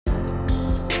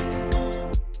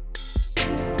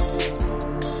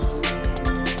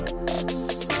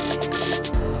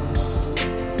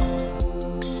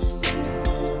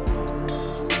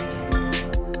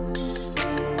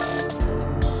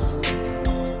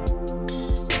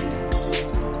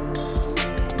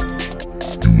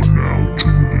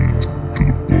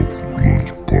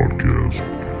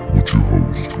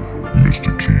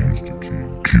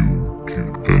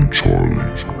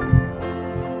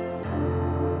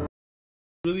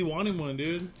Really wanting one,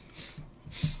 dude.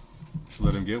 Just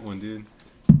let him get one, dude.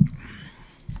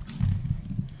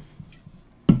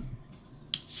 I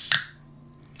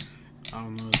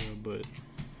don't know though, but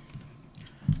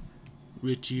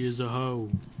Richie is a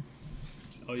hoe.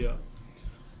 Oh yeah.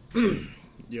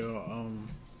 Yo,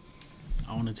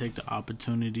 I want to take the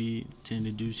opportunity to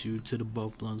introduce you to the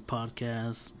Both Blunts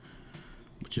podcast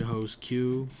with your host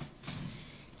Q,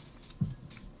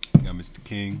 Got Mr.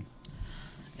 King.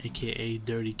 aka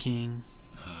Dirty King.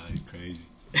 You're crazy.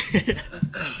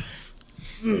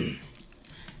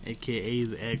 aka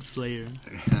the Egg Slayer.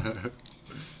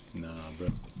 Nah, bro.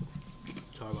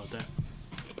 Sorry about that.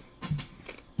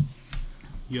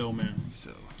 Yo, man.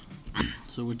 So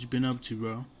what you been up to,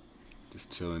 bro?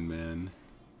 just chilling, man.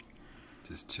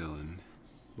 Just chilling.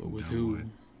 But with Done who?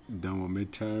 Done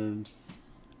with midterms.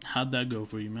 How'd that go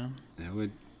for you, man? It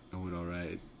went all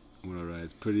right.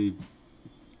 It's pretty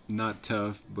not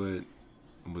tough, but it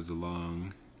was a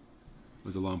long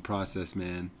process,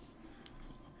 man.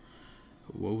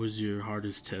 What was your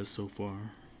hardest test so far?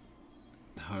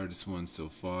 The hardest one so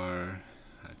far,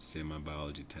 I'd say my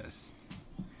biology test.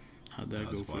 How'd that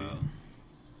go for wild. you?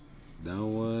 That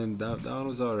one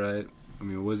was all right. I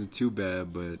mean, it wasn't too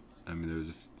bad, but I mean, there was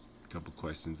a couple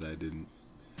questions I didn't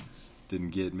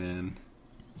get, man.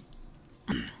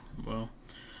 Well,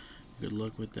 good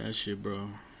luck with that shit, bro.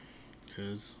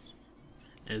 Because,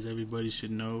 as everybody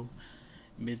should know,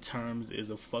 midterms is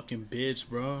a fucking bitch,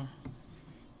 bro.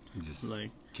 You just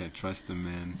Like, can't trust them,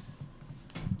 man.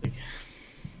 like,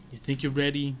 you think you're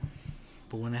ready,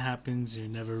 but when it happens, you're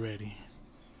never ready.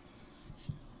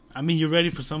 I mean, you're ready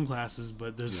for some classes,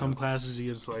 but there's some classes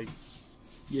you just like,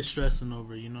 you're stressing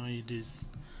over, you know? You just...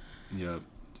 Yep.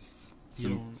 Just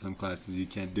some classes you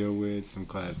can't deal with, some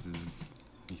classes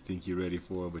you think you're ready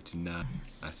for, but you're not.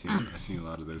 I seen a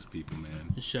lot of those people,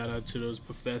 man. Shout out to those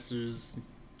professors.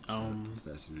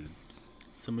 Professors.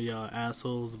 Some of y'all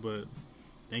assholes, but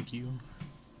thank you.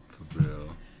 For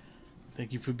real.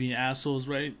 Thank you for being assholes,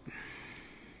 right?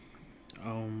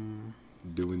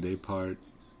 Doing their part.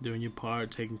 Doing your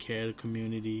part, taking care of the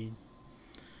community.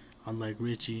 Unlike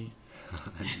Richie.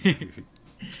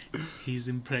 He's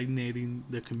impregnating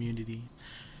the community.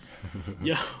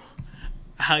 Yo,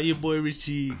 how your boy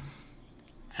Richie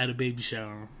had a baby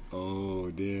shower?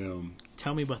 Oh, damn.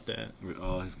 Tell me about that. With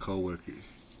all his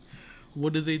coworkers.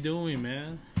 What are they doing,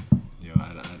 man? Yo,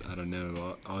 I don't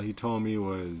know. All he told me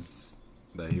was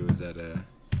that he was at a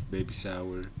baby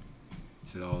shower. He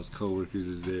said all his coworkers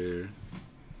is there,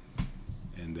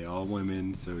 and they all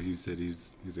women. So he said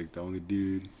he's like the only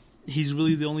dude. He's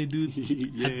really the only dude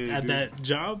at dude. that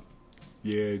job?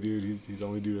 Yeah, dude. He's the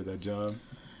only dude at that job.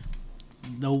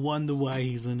 No wonder why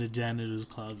he's in the janitor's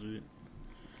closet.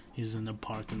 He's in the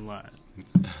parking lot.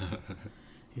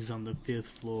 He's on the 5th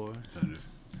floor.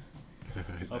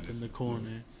 Up in the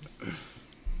corner.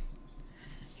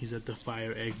 He's at the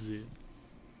fire exit.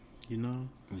 You know?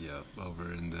 Yep,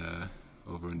 over in the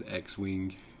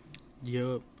X-wing.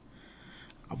 Yup.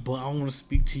 But I want to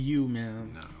speak to you,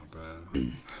 man. Nah, bro.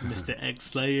 Mr. X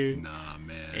Slayer. Nah,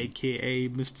 man. AKA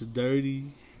Mr. Dirty.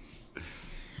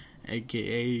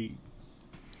 AKA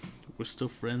we're still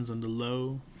friends on the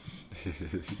low.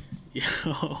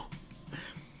 Yo.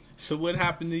 So what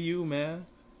happened to you, man?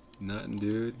 Nothing,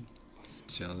 dude. Just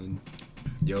chilling.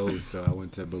 Yo, so I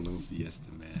went to Balloon Fiesta,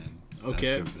 man.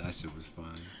 Okay. That shit was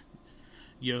fun.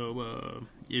 Yo,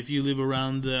 if you live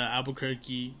around the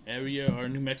Albuquerque area or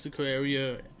New Mexico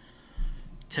area,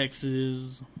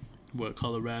 Texas,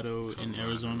 Colorado, and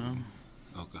Arizona,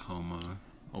 Oklahoma,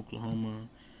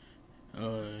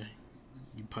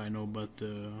 you probably know about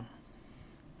the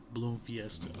Balloon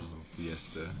Fiesta.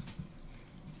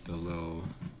 The little,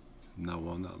 not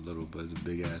little, but it's a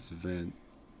big ass event.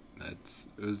 It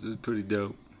was pretty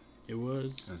dope. It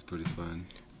was. It was pretty fun.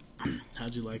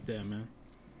 How'd you like that, man?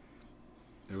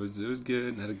 It was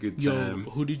good. Had a good time.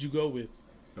 Yo, who did you go with?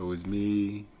 It was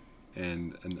me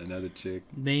and another chick.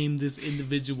 Name this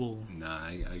individual. Nah,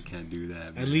 I can't do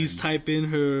that, man. At least type in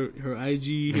her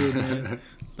IG here, man.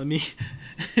 Let me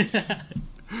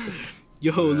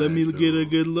let me get a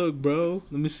good look, bro.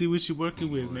 Let me see what you're working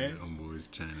with, man. Homeboy's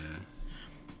trying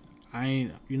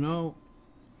to...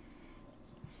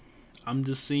 I'm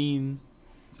just seeing...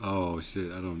 Oh, shit.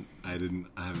 I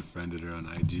haven't friended her on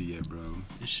IG yet, bro.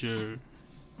 Sure.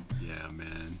 Yeah,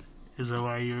 man. Is that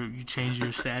why you change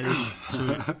your status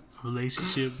to a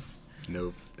relationship?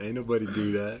 Nope. Ain't nobody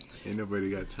do that. Ain't nobody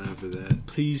got time for that.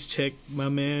 Please check my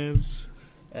mans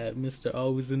at Mr.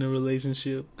 Always in a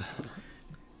Relationship.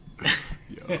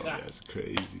 Yo, That's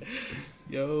crazy.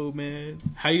 Yo, man.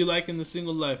 How you liking the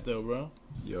single life, though, bro?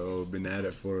 Yo, been at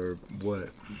it for, what,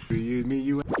 3 years? Me,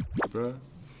 you, bro?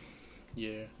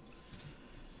 Yeah.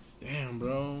 Damn,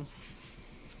 bro.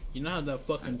 You know how that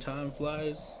fucking time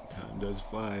flies? Time does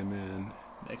fly, man.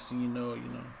 Next thing you know,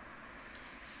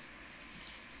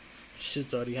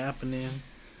 shit's already happening.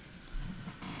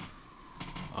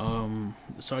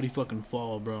 It's already fucking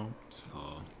fall, bro. It's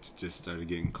fall. It just started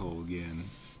getting cold again.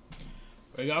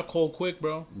 It got cold quick,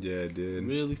 bro. Yeah, it did.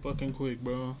 Really fucking quick,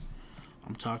 bro.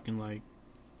 I'm talking like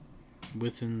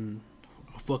within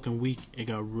a fucking week, it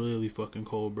got really fucking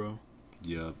cold, bro.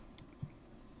 Yup.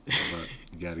 But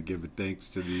you gotta give it thanks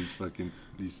to these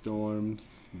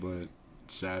storms. But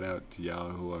shout out to y'all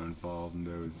who are involved in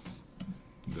those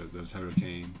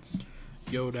hurricanes.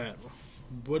 Yo,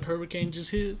 what hurricane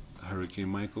just hit? Hurricane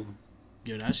Michael.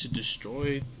 Yo, that shit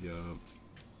destroyed. Yup.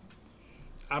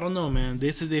 I don't know, man.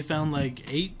 They said they found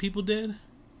like 8 people dead.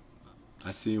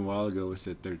 I seen a while ago it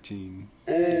said 13.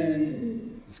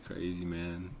 It's crazy,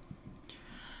 man.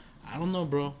 I don't know,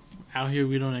 bro. Out here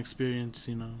we don't experience,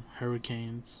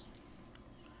 hurricanes.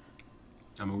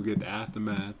 I mean, we get the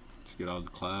aftermath. Just get all the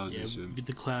clouds and shit. We get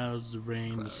the clouds, the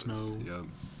rain, the snow. Yep.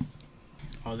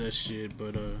 All that shit,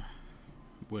 but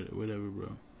whatever,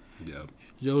 bro. Yep.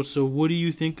 Yo, so what do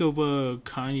you think of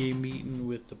Kanye meeting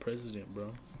with the president,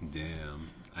 bro? Damn.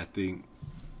 I think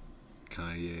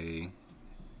Kanye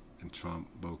and Trump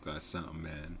both got something,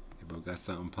 man. They both got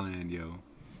something planned, yo.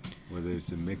 Whether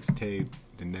it's a mixtape,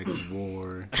 the next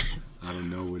war, I don't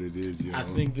know what it is, yo. I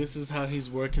think this is how he's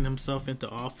working himself into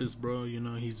office, bro.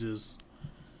 He's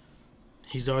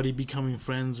already becoming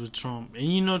friends with Trump.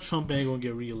 And Trump ain't gonna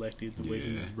get reelected the way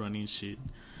he's running shit.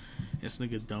 This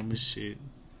nigga dumb as shit.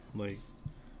 Like,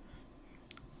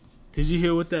 did you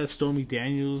hear what that Stormy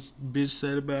Daniels bitch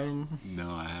said about him?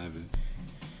 No, I haven't.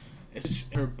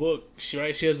 It's her book. She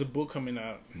has a book coming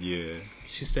out. Yeah.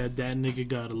 She said that nigga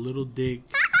got a little dick.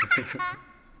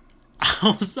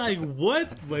 I was like,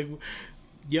 what? Like,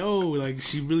 yo, like,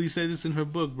 she really said this in her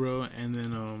book, bro. And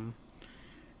then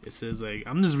it says, like,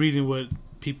 I'm just reading what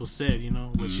people said,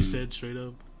 what she said straight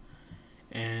up.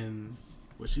 And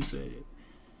what she said,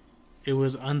 it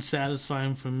was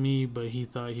unsatisfying for me, but he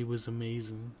thought he was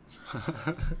amazing.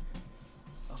 I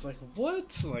was like,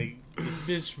 what? Like, this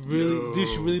bitch really, dude,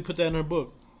 she really put that in her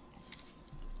book.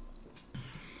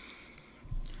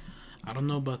 I don't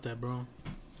know about that, bro.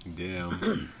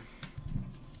 Damn.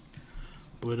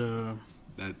 But, I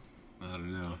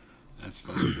don't know. That's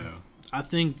funny, though. I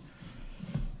think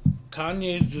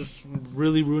Kanye's just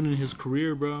really ruining his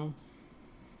career, bro.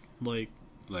 Like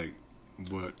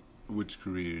what? Which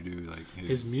career, dude? Like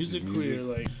his music career.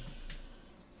 Like,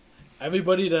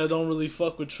 everybody that don't really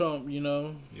fuck with Trump,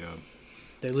 Yeah.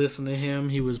 They listen to him.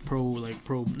 He was pro.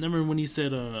 Remember when he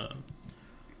said,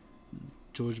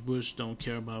 George Bush don't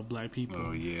care about black people?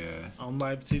 Oh yeah. On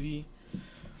live TV,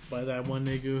 by that one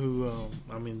nigga who,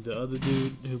 the other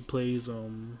dude who plays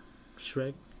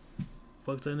Shrek.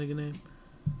 Fuck's that nigga name?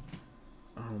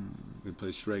 They play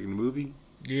Shrek in the movie.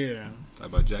 Yeah. How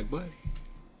about Jack Black?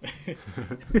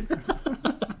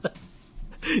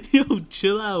 Yo,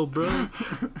 chill out, bro.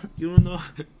 You don't know.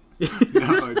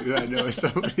 No, dude, I know it's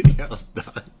somebody else,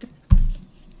 dog.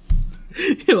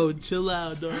 Yo, chill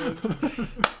out, dog.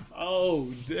 Oh,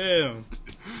 damn.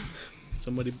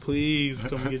 Somebody please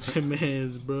come get your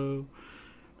mans, bro.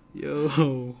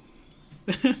 Yo.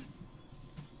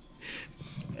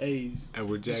 Hey.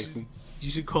 Edward Jackson. You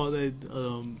should call that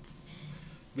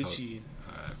Richie.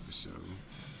 Oh, alright, for sure.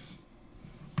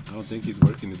 I don't think he's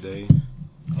working today.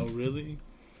 Oh, really?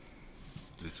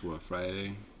 It's what,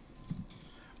 Friday?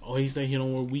 Oh, he said he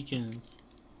don't work weekends.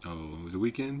 Oh, it was a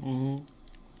weekend? Mm-hmm.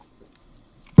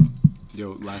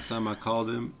 Yo, last time I called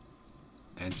him,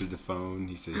 answered the phone,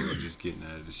 he said he was just getting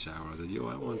out of the shower. I was like, yo,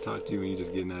 I want to talk to you when you're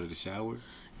just getting out of the shower.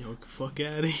 Yo, fuck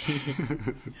out of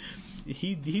here.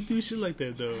 He do shit like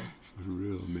that, though. For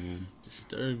real, man.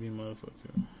 Disturbing,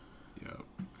 motherfucker. Yo,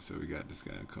 so we got this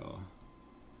guy a call.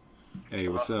 Hey,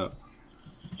 what's up?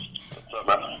 What's up,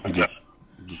 man?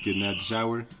 Just getting out the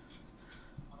shower?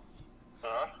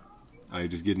 Huh? Are you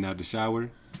just getting out the shower?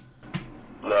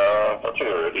 No, I thought you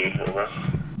were ready.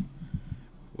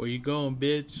 Where you going,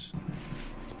 bitch?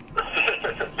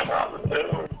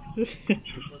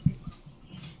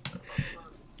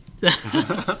 Yeah,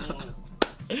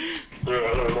 I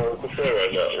don't know what to say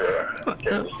right now.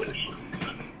 Yeah.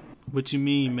 What you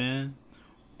mean, man?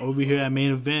 Over here at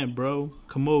main event, bro.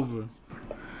 Come over.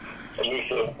 I knew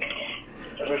somebody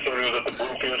was at the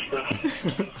Boom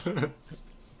Fiesta.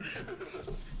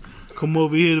 Come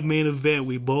over here to main event.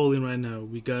 We bowling right now.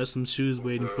 We got some shoes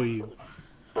waiting for you.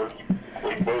 We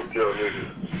bowling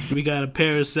We got a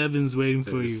pair of sevens waiting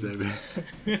for you. 7.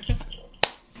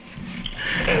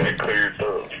 Hey, clear your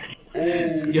throat.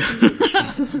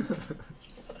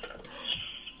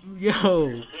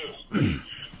 Yo.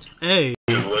 Hey.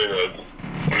 He was laying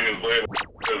in his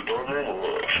dorm room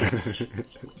or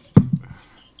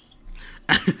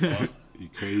what? You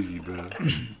crazy, bro.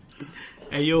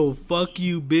 Hey, yo, fuck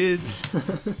you, bitch.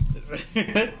 You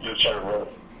just trying to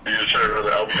run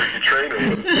the Albuquerque train or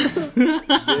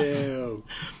what? Damn.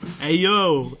 Hey,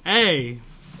 yo. Hey.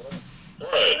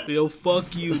 What? Yo,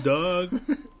 fuck you, dog.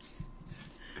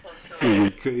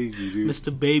 You crazy, dude.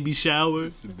 Mr. Baby Shower.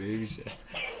 It's a baby shower.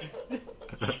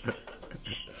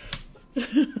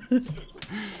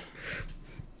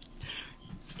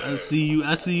 I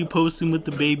see you posting with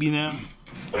the baby now.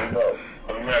 I'm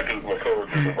mad because my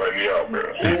coworkers invite me out,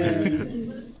 bro.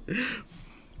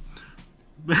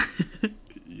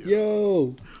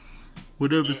 Yo.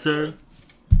 Whatever, sir.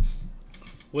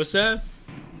 What's that?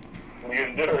 What are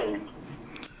you doing?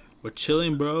 We're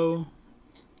chilling, bro.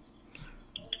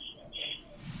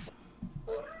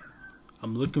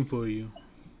 I'm looking for you.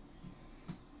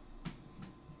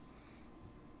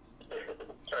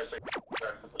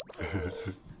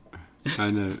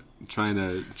 trying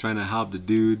to help the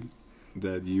dude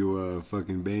that you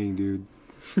fucking banged, dude.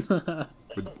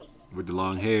 with the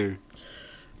long hair.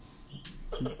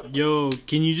 Yo,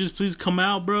 can you just please come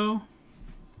out, bro?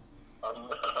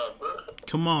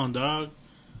 Come on, dog.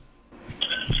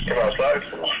 Come outside?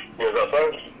 You guys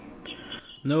outside?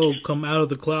 No, come out of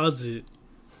the closet.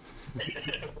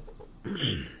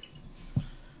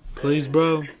 Please,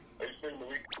 bro. Are you spending the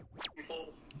week?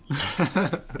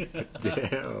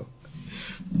 Damn.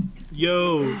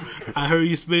 Yo, I heard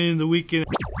you spending the weekend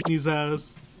at his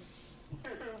house.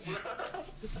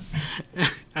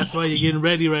 That's why you're getting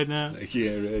ready right now. I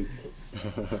can't ready.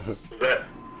 Is that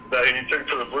you took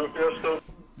to the Blue Fiesta?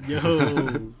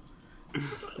 Yo.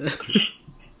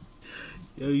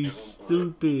 Yo, you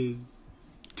stupid.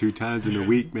 2 times in a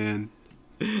week, man.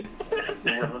 You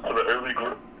guys went to the early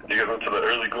glow? You guys went to the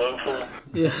early glow for?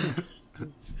 Yeah.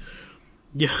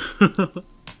 Yo.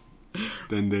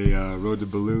 Then they rode the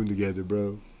balloon together,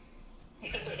 bro.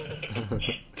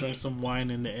 Drank some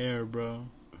wine in the air, bro.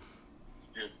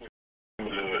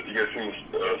 You guys seen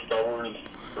the Star Wars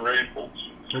parade? What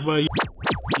about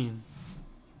you?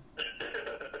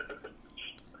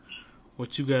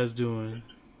 What you guys doing?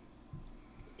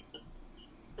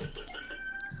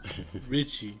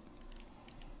 Richie.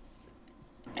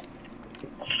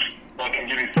 Fucking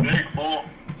getting sick, fool.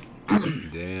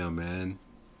 Damn, man.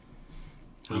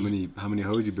 How many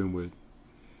hoes you been with?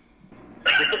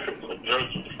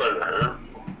 Just started to hurt.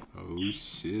 Oh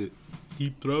shit.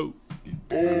 Deep throat.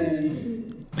 He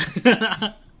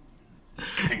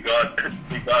got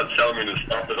telling me to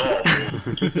stop it all.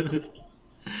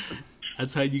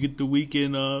 That's how you get the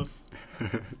weekend off.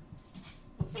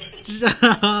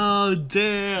 Oh,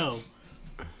 damn.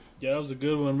 Yeah, that was a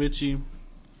good one, Richie.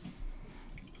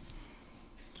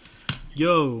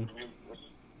 Yo.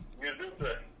 You do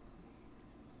that.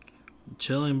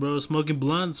 Chilling, bro. Smoking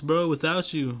blunts, bro,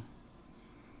 without you.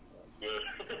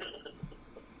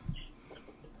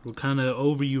 We're kind of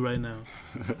over you right now.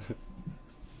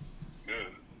 Good.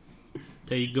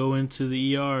 Till you go into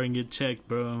the ER and get checked,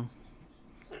 bro.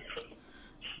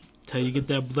 Till you get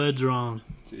that blood drawn.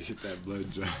 Get that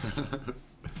blood drawn.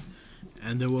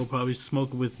 And then we'll probably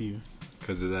smoke with you.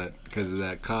 Cause of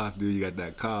that cough, dude. You got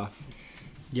that cough.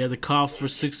 Yeah, the cough for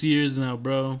 6 years now,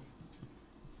 bro.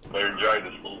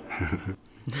 Laryngitis, fool.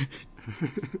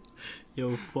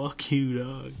 Yo, fuck you,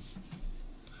 dog.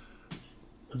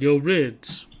 Yo,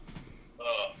 Rich.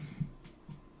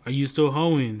 Are you still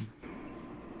hoeing?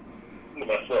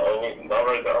 Not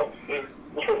right now.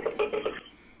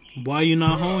 Why are you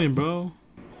not hoeing, bro?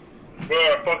 Bro,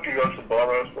 I fucking got some bomb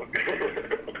ass fucking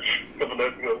couple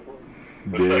nights ago.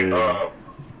 It's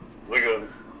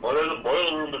there's a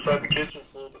boiler room beside the kitchen.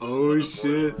 Oh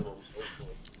shit.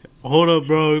 Hold up,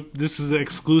 bro. This is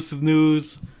exclusive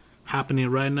news happening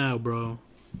right now, bro.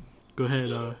 Go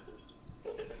ahead,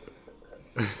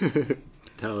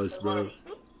 Tell us, bro.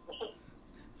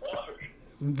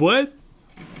 What?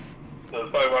 That's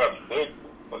probably why I'm sick.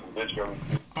 Fucking bitch, bro.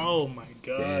 Oh my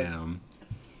god. Damn.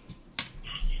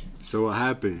 So what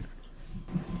happened?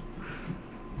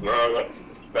 No,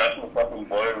 that's in the fucking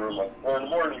boiler room like 4 in the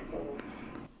morning.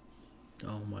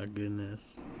 Oh my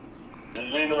goodness.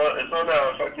 It's on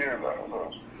now. Fuck you,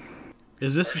 man.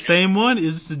 Is this the same one?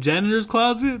 Is this the janitor's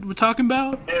closet we're talking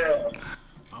about? Yeah.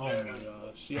 Oh my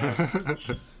gosh.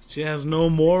 She has no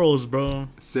morals, bro.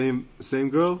 Same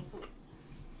girl?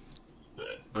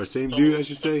 Or same dude, I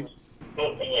should say?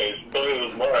 Oh, it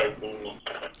was mine.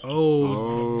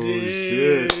 Oh,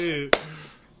 shit.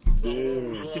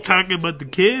 You talking about the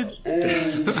kid?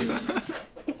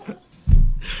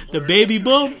 The baby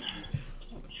bump?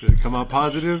 Did it come out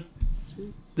positive?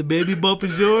 The baby bump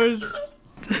is yours?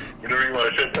 Whatever you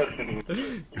want to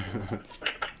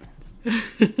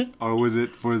say, Or was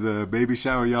it for the baby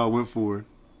shower y'all went for?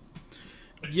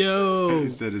 Yo. He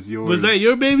said it's yours. Was that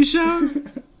your baby shower?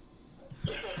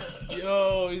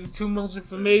 Yo, it's too much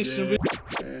information.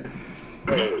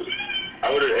 I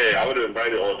would have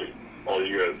invited all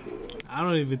you guys. I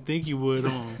don't even think you would,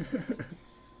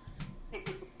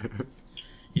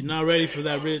 You're not ready for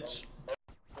that, Rich.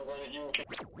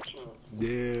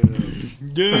 Yeah.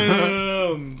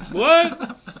 Damn.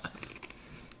 What?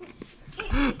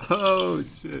 Oh,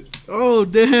 shit. Oh,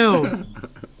 damn.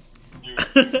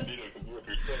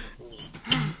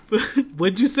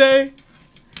 What'd you say?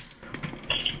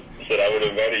 I said I would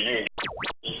have invited you.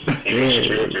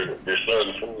 Your son.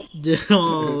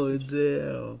 Oh,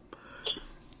 damn.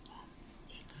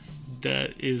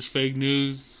 That is fake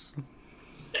news.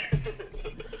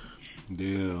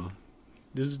 Yeah.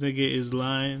 This nigga is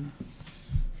lying.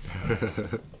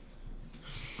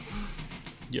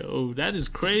 Yo, that is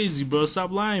crazy, bro.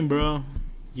 Stop lying, bro.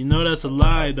 You know that's a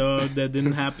lie, dog. That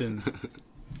didn't happen.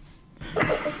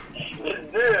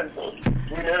 Damn.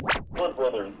 We never blood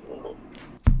brothers.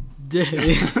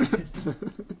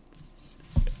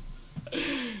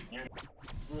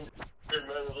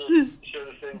 Share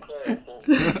the same class.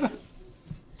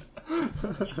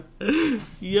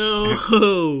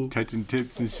 Yo. Touching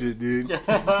tips and shit, dude. Y'all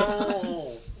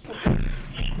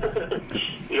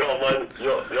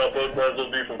both might as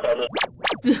well be from college.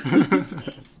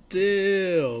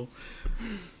 Damn.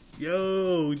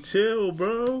 Yo, chill,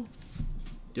 bro.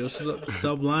 Yo,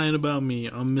 stop lying about me.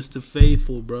 I'm Mr.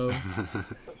 Faithful, bro.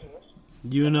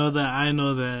 You know that. I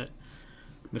know that.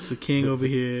 Mr. King over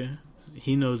here,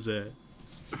 he knows that.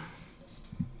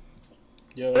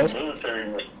 Yo, that's Military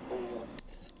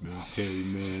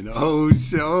man. Oh,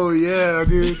 shit. Oh, yeah,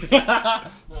 dude.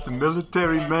 It's the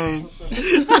military man.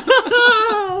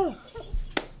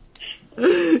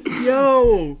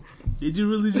 Yo, did you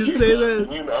really just say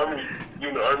that? You in the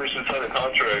army should sign a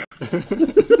contract.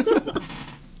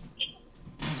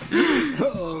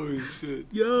 Oh, shit.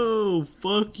 Yo,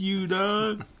 fuck you,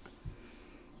 dog.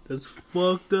 That's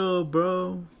fucked up,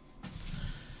 bro.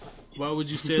 Why would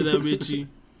you say that, Richie?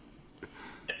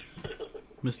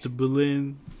 Mr.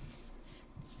 Berlin.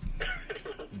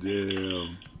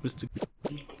 Damn. Mr.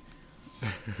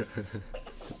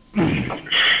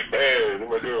 Hey,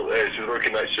 my girl, she's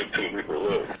working night shift too. Leave her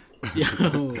alone.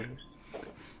 Yo.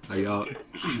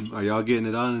 Are y'all getting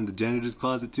it on in the janitor's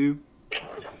closet too? We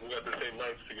got the same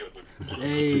nights together.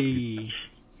 Hey.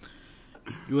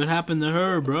 What happened to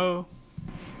her, bro?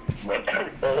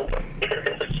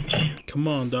 Come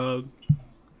on, dog.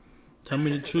 Tell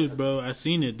me the truth, bro. I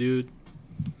seen it, dude.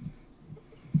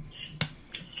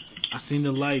 I seen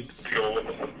the likes. I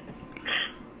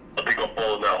think I'll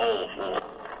fall in that hole.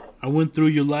 I went through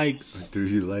your likes. Through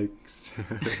your likes.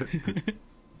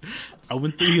 I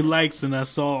went through your likes and I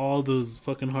saw all those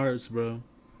fucking hearts, bro.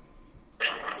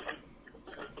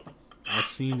 I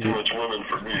seen Too it. much women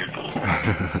for me.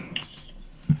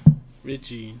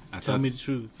 Richie, tell me the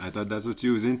truth. I thought that's what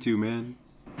you was into, man.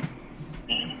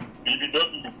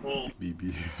 BBW.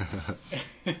 BB.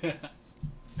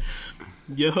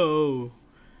 Yo,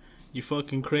 you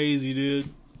fucking crazy, dude.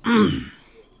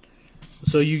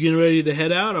 So you getting ready to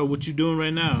head out, or what you doing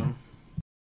right now?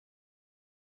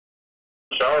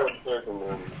 Shower quick and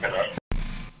then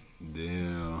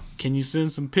Damn. Can you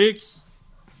send some pics?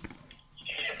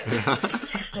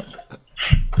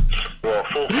 well,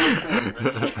 full.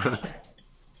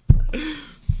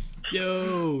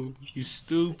 Yo, you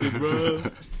stupid, bro.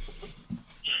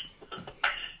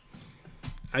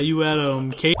 Are you at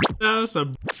Kate's house or?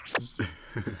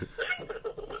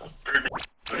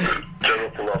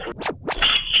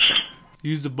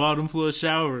 Use the bottom floor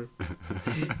shower.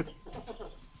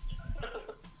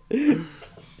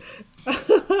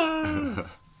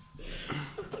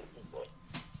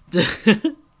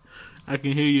 I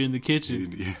can hear you in the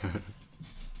kitchen.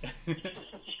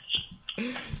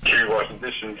 She washing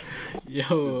dishes.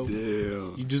 Yo,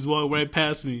 Damn. you just walked right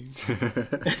past me.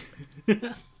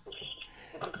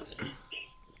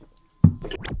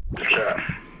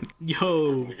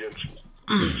 Yo.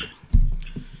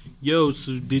 Yo,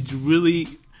 so did you really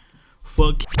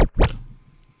fuck?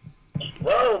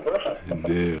 No, bro.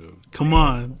 Damn. Come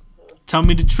on. Tell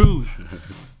me the truth.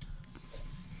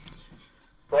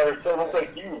 Probably still looks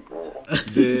like you, bro.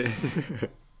 Damn.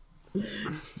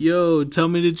 Yo, tell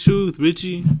me the truth,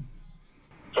 Richie.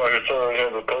 So I can tell I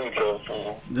have a ponytail,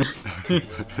 fool.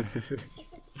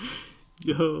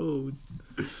 Yo.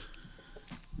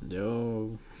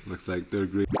 Looks like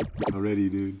third grade already,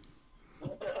 dude.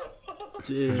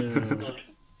 Damn.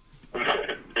 He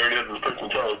already has his personal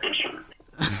childcare shirt.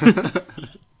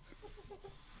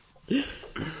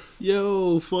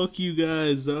 Yo, fuck you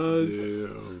guys, dog.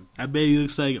 Damn. I bet he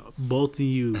looks like both of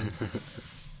you.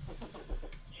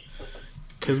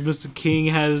 Cause Mr. King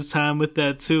had his time with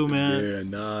that too, man. Yeah,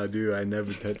 nah, dude, I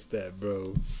never touched that,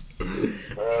 bro.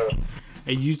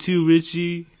 And you too,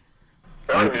 Richie.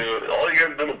 I mean, all you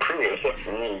guys done a crew, that's like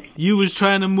for me. You was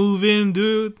trying to move in,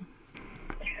 dude.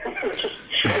 I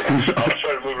was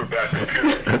trying to move her back up here,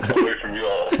 away from you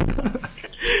all.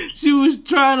 She was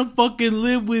trying to fucking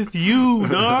live with you,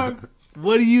 dog.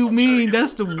 What do you mean?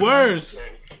 That's the worst.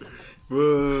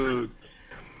 Fuck.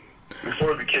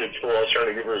 Before the kids, I was trying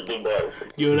to give her a good body.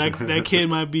 Yo, that kid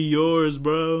might be yours,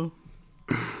 bro.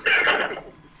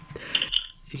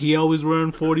 He always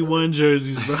wearing 41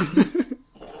 jerseys, bro.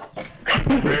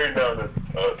 Very down to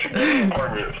 2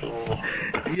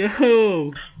 apartment.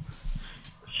 Yo.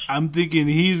 I'm thinking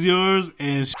he's yours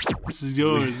and this is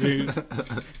yours, dude.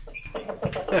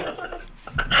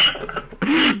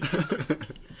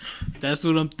 That's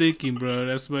what I'm thinking, bro.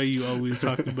 That's why you always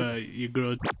talk about your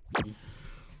girl.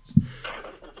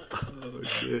 Oh,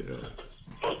 yeah.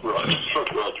 Fuck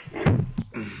Roger.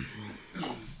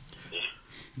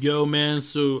 Yo, man,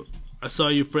 so I saw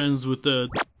you friends with the...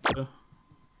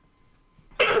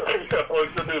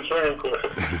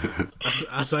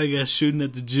 I saw you guys shooting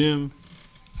at the gym.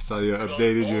 I saw you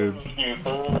updated your...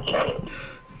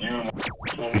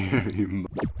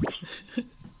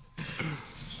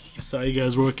 I saw you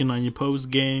guys working on your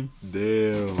post game.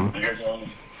 Damn.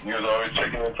 You guys always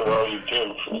checking into all your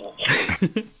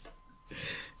gym.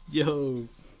 Yo.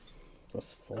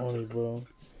 That's funny, bro.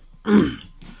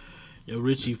 Yo,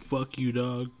 Richie, fuck you,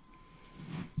 dog.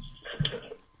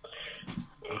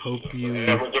 I hope you...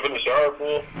 I'm gonna jump in the shower,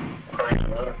 fool.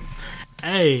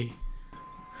 Hey.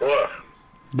 What?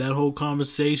 That whole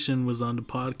conversation was on the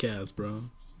podcast, bro.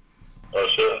 Oh,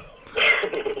 shit.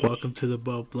 Welcome to the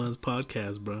Buff Blunts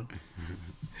podcast, bro.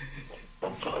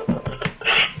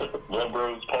 Blood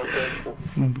Bros podcast.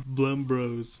 Blum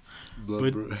Bros. Blood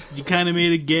But bro. you kind of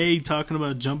made it gay talking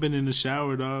about jumping in the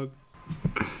shower, dog.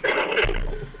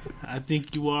 I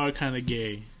think you are kind of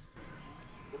gay.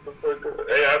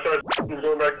 Hey, I thought you was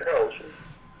going back down.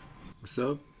 What's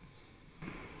up?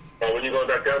 When you going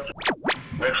back down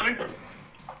next week?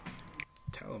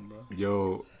 Tell him, bro.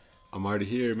 Yo, I'm already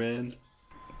here, man.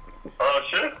 Oh,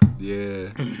 shit.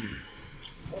 Yeah.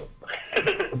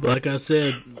 Like I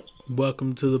said,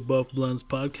 welcome to the Buff Blunts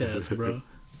podcast, bro.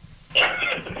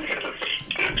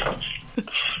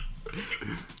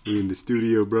 We in the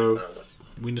studio, bro.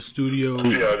 We in the studio. Yeah,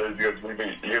 you guys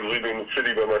leaving the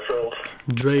city by myself.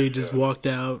 Dre just walked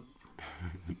out.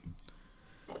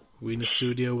 We in the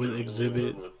studio with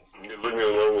Exhibit. You leave me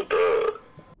alone with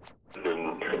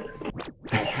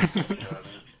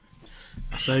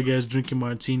I saw you guys drinking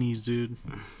martinis, dude.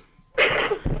 I'm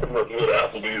about to go to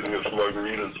Applebee's and get some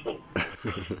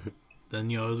margaritas. Then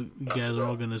you guys are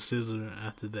all gonna scissor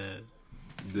after that.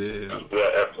 Damn.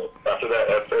 After that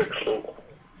FX.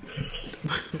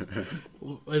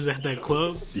 Was that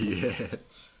club? Yeah.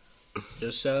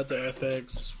 Just shout out to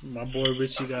FX. My boy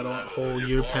Richie got a whole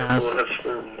year pass.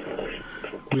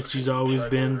 Richie's always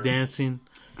been dancing.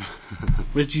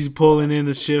 Richie's pulling in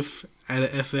a shift at a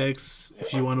FX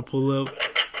if you want to pull up.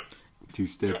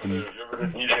 Two-stepping.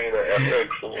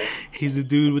 He's the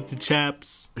dude with the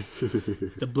chaps,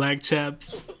 the black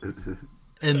chaps,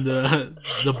 and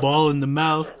the ball in the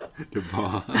mouth. The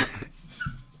ball.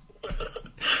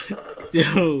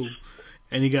 Yo,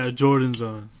 and he got Jordans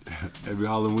on. Every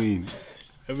Halloween.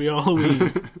 Every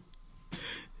Halloween.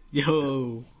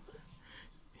 Yo,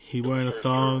 he wearing a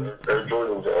thong.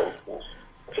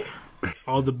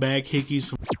 All the back hickeys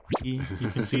from you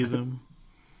can see them.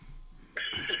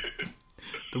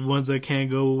 The ones that can't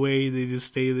go away, they just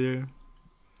stay there.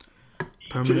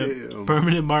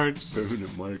 Permanent marks.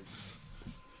 Permanent marks.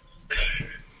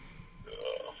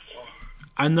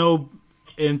 I know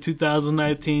in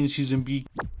 2019 she's in B,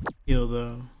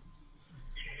 though.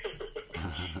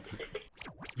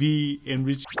 V and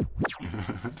Rich.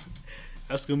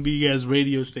 That's gonna be you guys'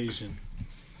 radio station.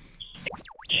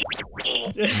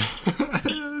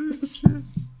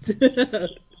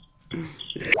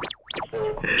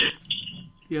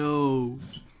 Yo,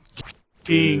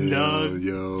 King, dog.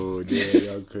 Yo, damn,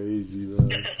 y'all crazy,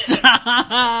 man.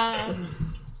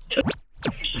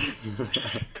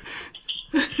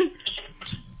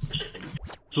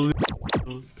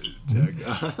 Jack.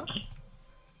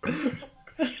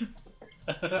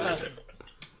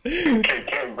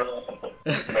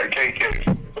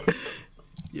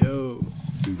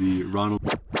 It's gonna be Ronald.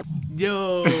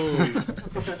 Yo.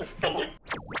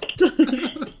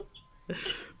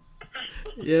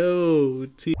 Yo,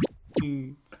 T.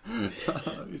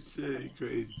 Oh shit,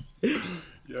 crazy.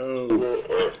 Yo. Break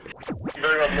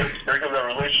up that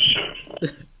relationship.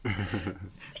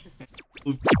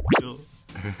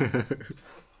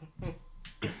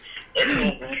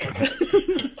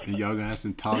 Y'all gonna have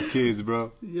some tall kids,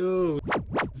 bro. Yo.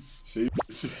 Me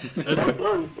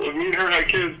and her had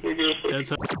kids, nigga. That's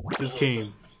how this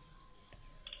came.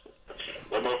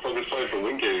 That motherfucker's playing for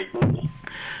Wingate.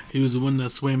 He was the one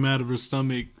that swam out of her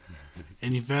stomach,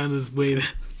 and he found his way.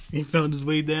 He found his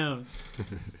way down.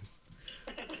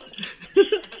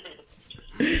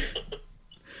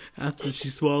 After she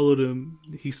swallowed him,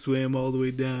 he swam all the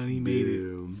way down. He made it.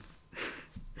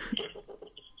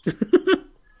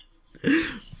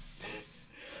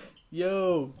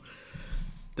 Yo,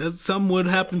 that's something would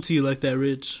happen to you like that,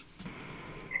 Rich.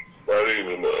 Not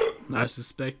even, I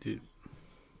suspected.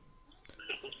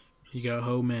 You got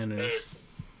hoe manners.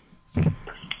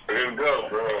 Here we go,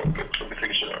 bro. Let me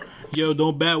take a shower. Yo,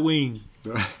 don't bat wing.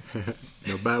 No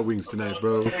bat wings tonight,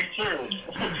 bro.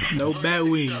 No bat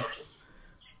wings.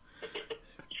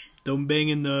 Don't bang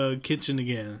in the kitchen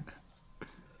again.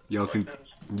 Y'all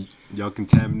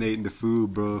contaminating the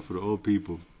food, bro, for the old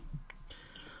people.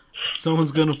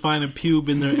 Someone's gonna find a pube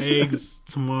in their eggs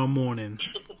tomorrow morning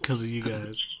because of you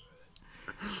guys.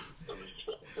 An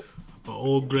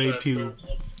old gray pube.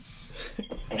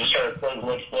 I'm just trying to spread as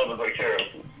much love as I can.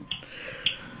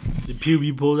 The pube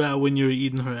you pulled out when you were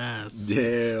eating her ass.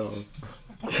 Damn.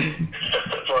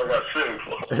 That's why I got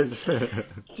sick.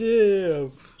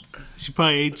 Damn. She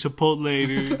probably ate Chipotle,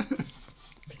 dude.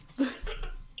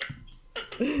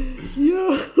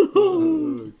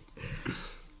 Yo.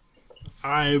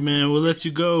 Alright, man. We'll let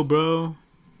you go, bro.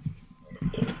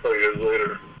 Talk to you guys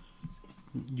later.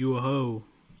 You a hoe.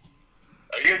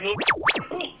 Are you guys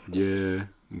Yeah.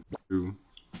 True.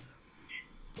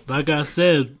 Like I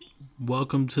said,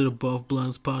 welcome to the Buff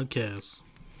Blunts podcast.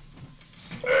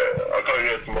 I'll call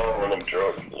you guys tomorrow when I'm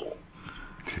drunk.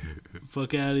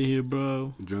 Fuck out of here,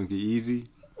 bro. Drunk and easy.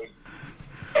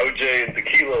 OJ and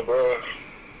tequila, bro.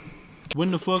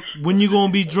 When you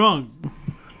gonna be drunk?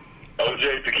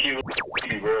 OJ tequila,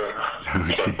 bro.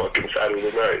 It's like fucking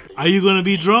Saturday night. Are you gonna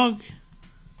be drunk?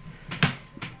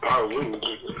 I will.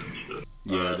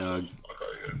 Yeah, dog. I'll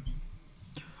call you guys.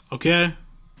 Okay.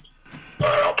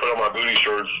 I'll put on my booty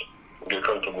shorts and get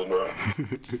comfortable, bro.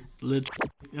 Let's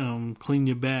clean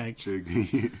your back.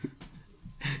 Tricky.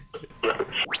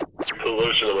 Put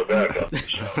lotion on my back after the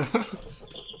shower.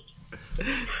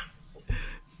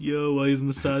 Yo, while he's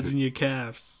massaging your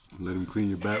calves. Let him clean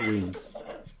your bat wings.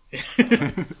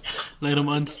 Let him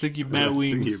unstick your bat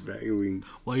wings Your bat wings.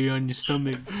 while you're on your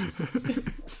stomach.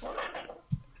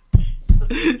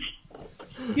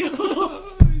 Yo,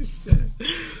 shit.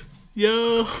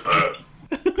 Yo. I'll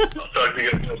talk to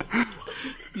you guys.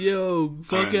 Yo,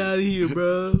 fuck Alright. out of here,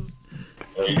 bro.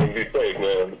 You can be safe,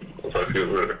 man. I'll talk to you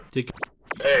later.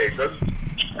 Hey, let's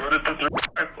go to the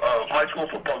high school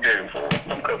football game, so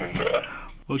I'm coming, bro.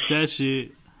 Fuck that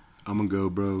shit. I'm gonna go,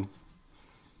 bro.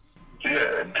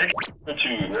 Yeah, take it with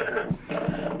you, man.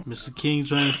 Mr. King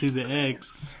trying to see the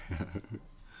X.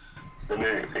 And he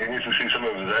needs to see some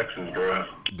of his exes, bro.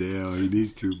 Damn, he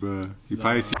needs to, bro. He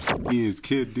probably see me as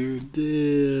kid, dude.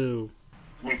 Damn.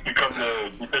 He needs to become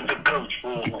the defensive coach,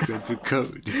 fool. Defensive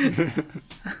coach.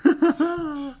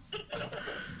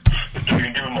 You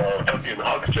can give him a fucking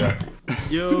hawk jacket.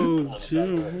 Yo, chill,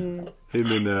 man.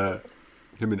 Him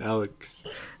and Alex.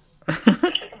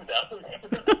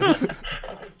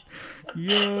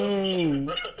 Yo,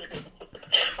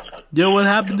 what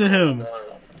happened to him?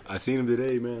 I seen him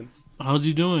today, man. How's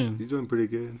he doing? He's doing pretty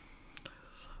good.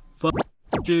 Fuck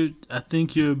you. I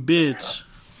think you're a bitch.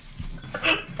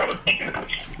 I'll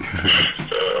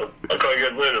call you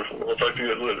guys later. I'll talk to you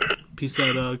guys later. Peace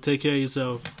out, dog. Take care of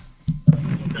yourself.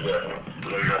 Yeah,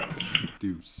 later.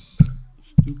 Deuce.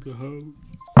 Stupid hoe.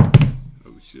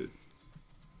 Oh shit.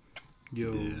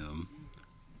 Yo. Damn.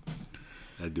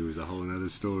 That dude is a whole nother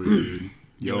story, dude.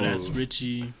 Yo, that's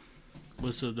Richie.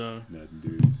 What's up, dog? Nothing,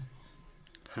 dude.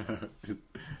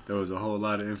 There was a whole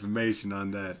lot of information on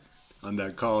that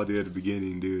call there at the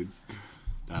beginning, dude.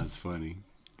 That was funny.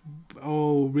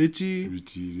 Oh, Richie?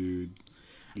 Richie, dude.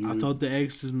 I thought the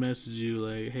exes messaged you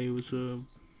like, hey, what's up?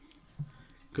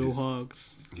 Go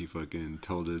Hawks. He fucking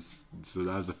told us. So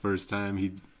that was the first time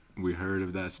we heard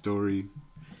of that story.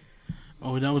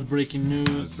 Oh, that was breaking news.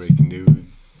 That was breaking news.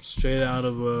 Straight out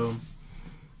of,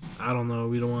 I don't know.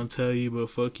 We don't want to tell you, but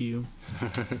fuck you.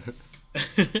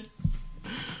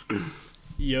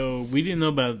 Yo, we didn't know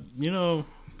about,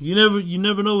 You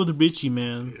never know with Richie,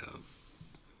 man. Yeah.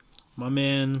 My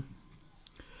man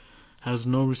has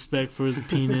no respect for his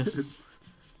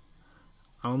penis.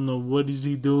 I don't know what is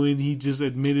he doing. He just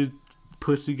admitted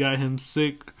pussy got him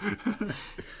sick,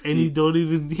 and he's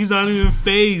not even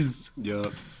phased.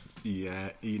 Yup. Yeah,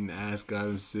 eating ass got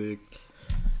him sick.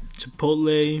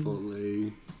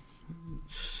 Chipotle.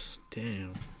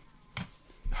 Damn.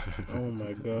 Oh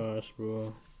my gosh,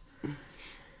 bro.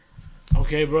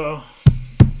 Okay, bro.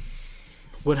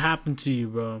 What happened to you,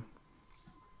 bro?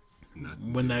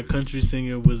 Nothing, when dude. that country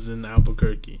singer was in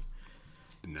Albuquerque?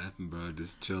 Nothing, bro.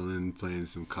 Just chilling, playing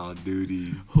some Call of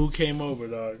Duty. Who came over,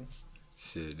 dog?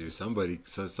 Shit, dude.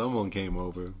 Someone came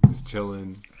over. Just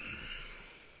chilling.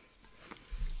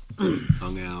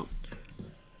 Hung out.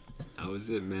 That was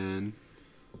it, man.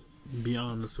 Be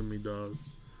honest with me, dog.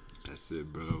 That's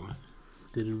it, bro.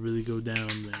 Did it really go down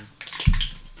there?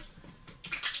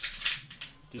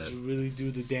 Did you really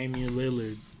do the Damian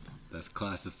Lillard? That's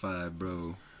classified,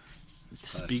 bro.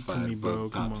 Speak to me, bro.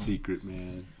 Come on. Top secret,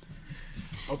 man.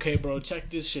 Okay, bro. Check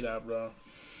this shit out, bro.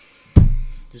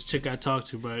 This chick I talked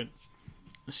to, bro.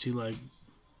 She like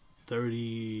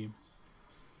 30.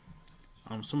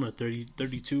 Somewhere 30,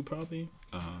 32 probably.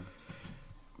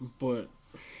 But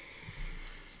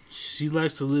she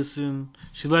likes to listen.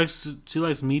 She likes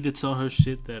me to tell her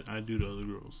shit that I do to other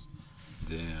girls.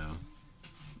 Damn.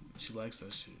 She likes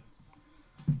that shit.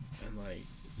 And like,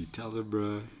 you tell her,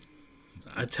 bro.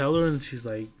 I tell her, and she's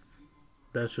like,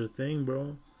 "That's her thing,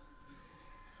 bro."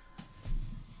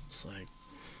 It's like,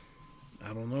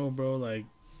 I don't know, bro. Like,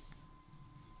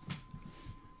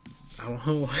 I don't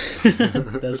know.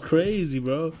 That's crazy,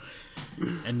 bro.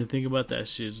 And to think about that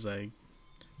shit is like,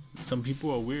 some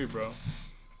people are weird, bro.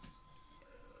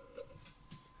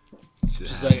 Shit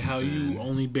Just happens, like how man. you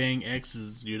only bang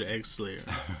exes, you're the ex slayer.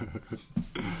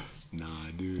 Nah,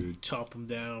 dude. Chop them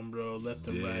down, bro. Left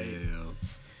and right. Damn.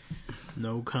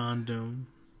 No condom.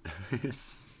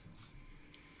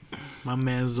 My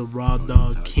man's a raw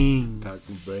dog king.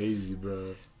 Talking crazy,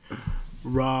 bro.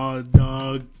 Raw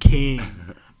dog king.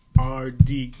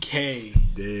 RDK.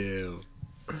 Damn.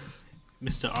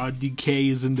 Mr. RDK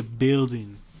is in the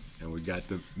building. And we got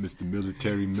the Mr.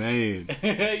 Military Man.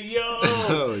 Yo.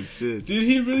 Oh, shit. Did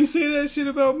he really say that shit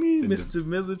about me? Mr.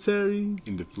 Military?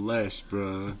 In the flesh,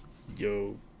 bro.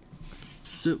 Yo.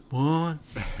 Sit one.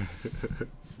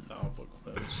 Nah, I'm fucking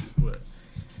with that shit. But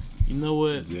you know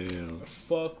what? Damn.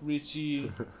 Fuck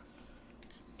Richie.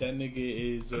 That nigga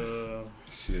is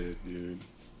Shit, dude.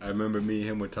 I remember me and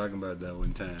him were talking about that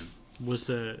one time. What's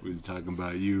that? We was talking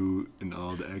about you and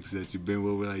all the exes that you've been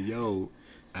with. We're like, yo,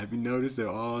 have you noticed they're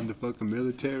all in the fucking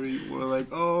military? We're like,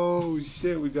 oh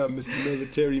shit, we got Mr.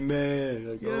 Military Man.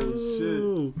 Like, oh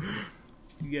shit.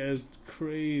 You guys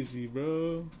crazy,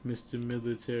 bro. Mr.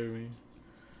 Military.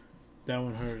 That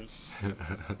one hurts.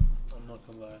 I'm not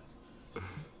gonna lie.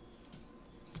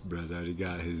 Bro's already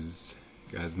got his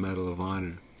Medal of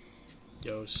Honor.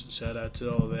 Yo, shout out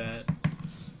to all that.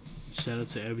 Shout out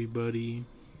to everybody.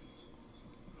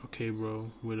 Okay, bro.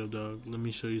 Wait up, dog. Let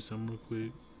me show you something real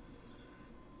quick.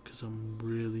 Cause I'm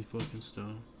really fucking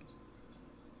stoned.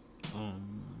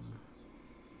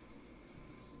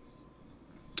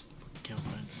 Can't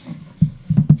find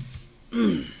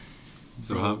it.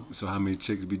 So how many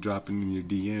chicks be dropping in your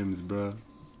DMs, bro?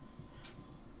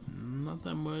 Not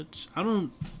that much. I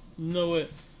don't. You know what?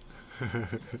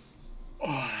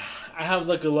 I have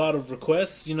like a lot of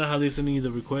requests. You know how they send you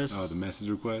the requests? Oh, the message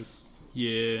requests?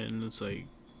 Yeah, and it's like,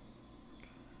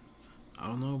 I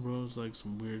don't know, bro. It's like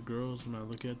some weird girls when I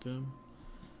look at them.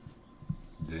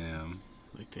 Damn.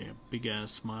 Like they have big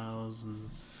ass smiles and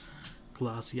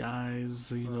glossy eyes.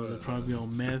 So, you know, they're probably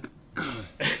on meth.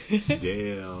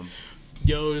 Damn.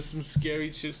 Yo, there's some scary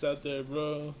chicks out there,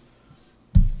 bro.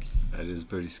 That is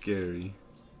pretty scary.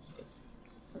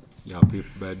 Y'all people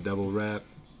better double rap.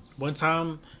 One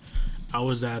time, I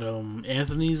was at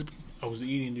Anthony's. I was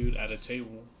eating, dude, at a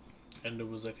table, and there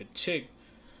was like a chick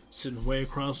sitting way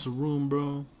across the room,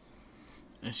 bro.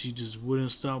 And she just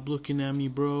wouldn't stop looking at me,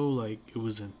 bro. Like, it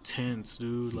was intense,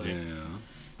 dude. Like, Damn.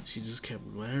 she just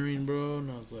kept glaring, bro. And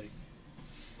I was like,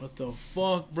 what the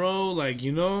fuck, bro? Like,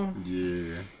 you know?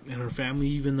 Yeah. And her family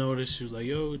even noticed. She was like,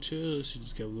 yo, chill. She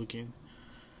just kept looking.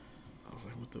 I was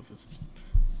like, what the fuck?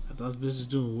 I thought this bitch is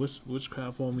doing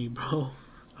witchcraft on me, bro.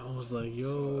 I was like,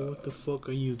 yo, what the fuck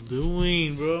are you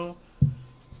doing, bro?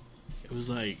 It was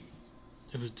like,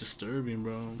 it was disturbing,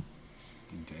 bro.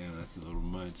 Damn, that's a little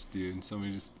much, dude.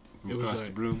 Somebody just from It was across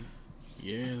like- the room.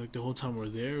 Yeah, like the whole time we're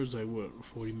there, it was like, what,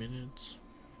 40 minutes?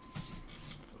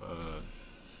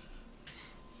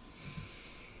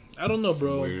 I don't know,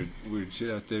 bro. Weird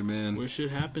shit out there, man. Weird shit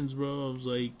happens, bro. I was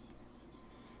like,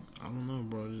 I don't know,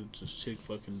 bro. This chick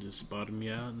fucking just spotted me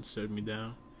out and set me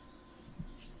down.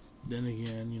 Then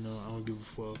again, you know, I don't give a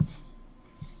fuck.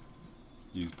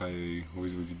 You was probably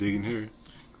was he digging her?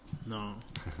 No,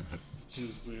 she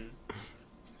was weird.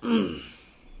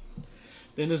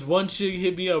 Then this one chick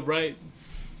hit me up, right?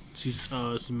 She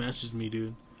messaged me,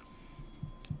 dude.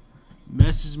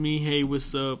 Messaged me, hey,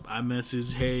 what's up? I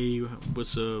messaged, hey,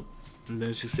 what's up? And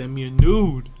then she sent me a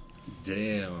nude.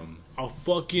 Damn. A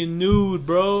fucking nude,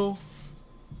 bro.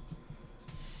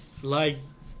 Like,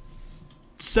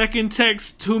 second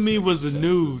text to me was a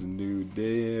nude. Was a nude,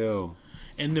 damn.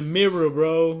 In the mirror,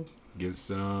 bro. Get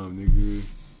some, nigga.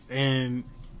 And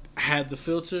had the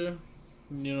filter.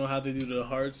 You know how they do the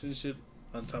hearts and shit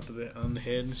on top of that, on the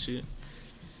head and shit.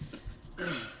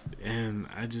 And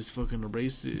I just fucking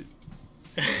erased it.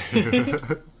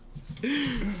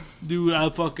 Dude, I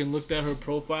fucking looked at her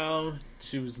profile.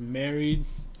 She was married.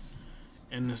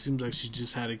 And it seems like she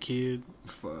just had a kid.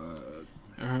 Fuck.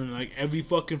 And her, like, every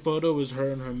fucking photo was her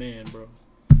and her man, bro.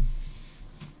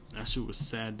 That shit was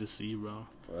sad to see, bro.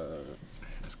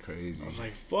 That's crazy. I was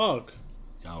like, fuck.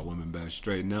 Y'all women better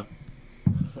straighten up.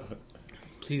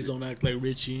 Please don't act like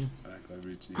Richie. Act like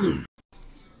Richie.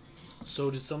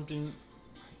 So did something,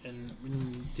 and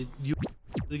did you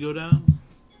go down?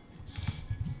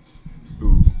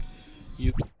 Who?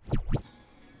 You.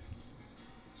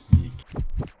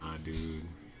 Dude.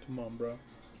 Come on, bro.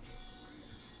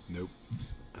 Nope.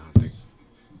 I don't think.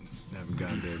 Haven't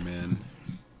gotten there, man.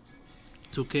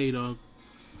 It's okay, dog.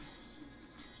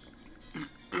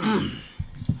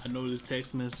 I know the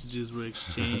text messages were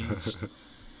exchanged.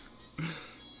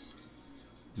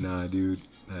 Nah, dude.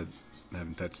 I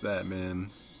haven't touched that,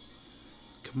 man.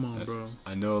 Come on, bro.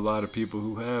 I know a lot of people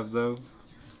who have, though.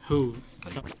 Who?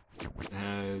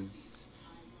 Has.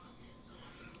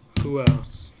 Who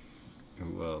else?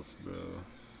 Who else, bro?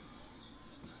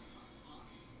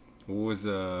 What was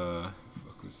fuck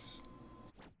was his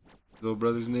little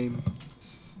brother's name?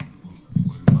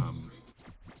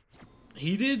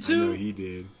 He did I too? know he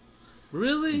did.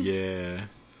 Really? Yeah.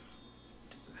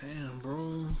 Damn,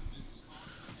 bro.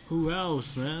 Who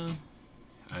else, man?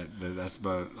 That's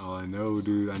about all I know,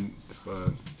 dude.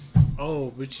 Fuck.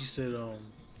 Oh, Richie said,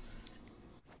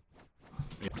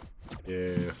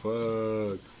 Yeah,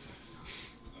 fuck.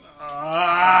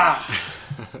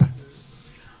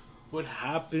 What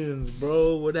happens,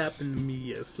 bro? What happened to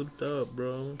me? I slipped up,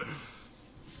 bro.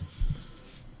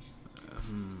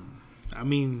 I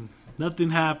mean, nothing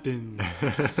happened.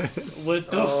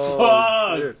 What the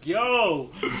fuck? Shit. Yo!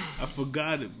 I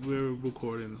forgot it. We're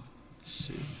recording.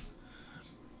 Shit.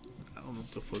 I don't know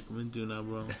what the fuck I'm doing now,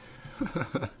 bro.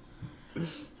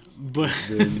 But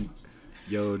then,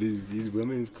 yo, these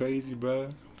women is crazy, bro.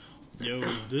 Yo,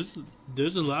 there's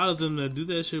a lot of them that do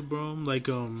that shit, bro. Like,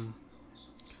 I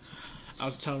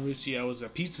was telling Richie I was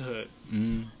at Pizza Hut,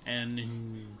 and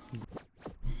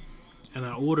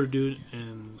I ordered, dude,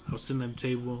 and I was sitting at the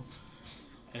table,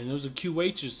 and there was a cute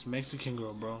waitress, Mexican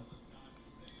girl, bro.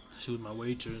 She was my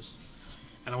waitress,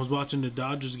 and I was watching the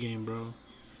Dodgers game, bro,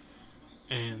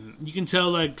 and you can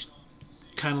tell, like,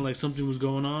 kind of like something was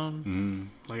going on.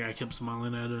 Like, I kept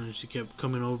smiling at her, and she kept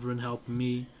coming over and helping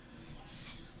me.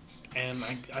 And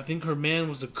I think her man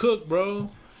was a cook, bro.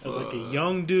 It was like a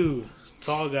young dude,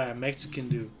 tall guy, Mexican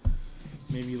dude.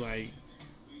 Maybe like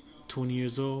 20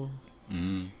 years old.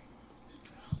 Homie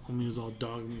was all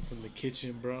dogging me from the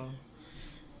kitchen, bro.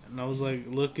 And I was like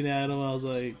looking at him, I was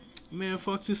like, man,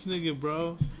 fuck this nigga,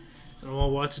 bro. And I'm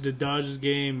all watching the Dodgers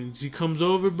game, and she comes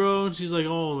over, bro, and she's like,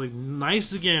 oh, like,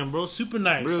 nice again, bro. Super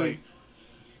nice. Really? Like,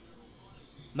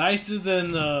 nicer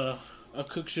than a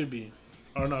cook should be.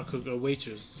 Or not cook, a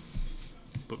waitress.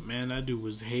 But man, that dude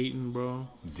was hating, bro.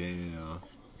 Damn.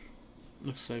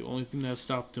 Looks like the only thing that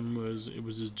stopped him was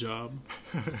his job.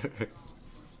 I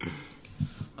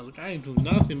was like, I ain't doing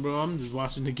nothing, bro. I'm just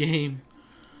watching the game.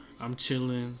 I'm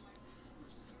chilling.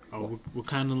 We're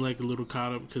kind of like a little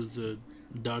caught up because the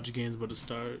Dodger game's about to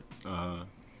start.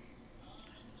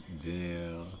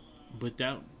 Damn. But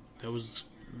that was,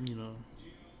 you know,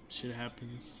 shit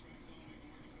happens.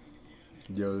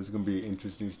 Yo, this is gonna be an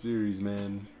interesting series,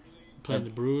 man. Playing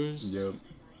the Brewers. Yep.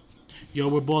 Yo,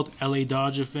 we're both LA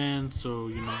Dodger fans, so,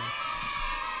 you know,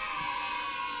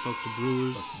 fuck the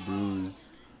Brewers. Fuck the Brewers.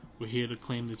 We're here to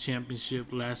claim the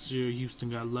championship. Last year, Houston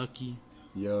got lucky.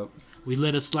 Yep. We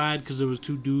let it slide because there was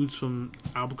 2 dudes from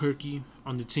Albuquerque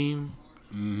on the team.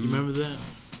 You remember that?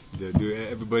 Yeah, dude,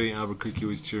 everybody in Albuquerque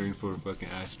was cheering for fucking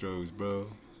Astros, bro.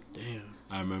 Damn.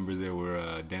 I remember they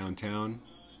were downtown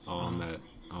on the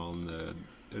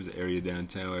there's an area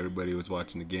downtown where everybody was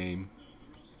watching the game,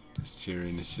 just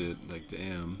cheering and shit. Like,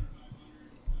 damn.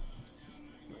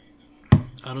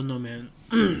 I don't know, man.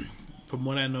 From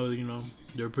what I know, you know,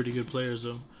 they're pretty good players,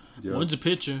 though. Yep. One's a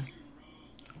pitcher.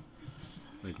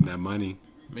 Making that money.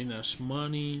 Making that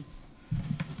money.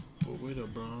 But wait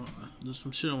up, bro. There's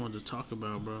some shit I wanted to talk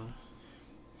about, bro.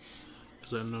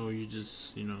 Because I know you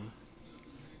just, you know,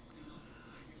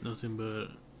 nothing but...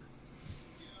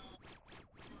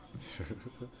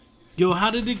 Yo, how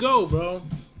did it go, bro?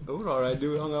 It was alright,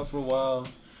 dude. Hung out for a while.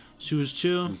 She was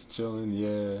chill? Just chilling,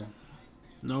 yeah.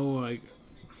 No, like,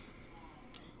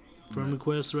 friend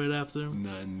requests right after?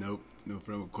 Nothing, nope. No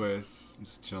friend requests.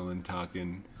 Just chilling,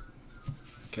 talking.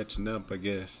 Catching up, I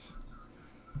guess.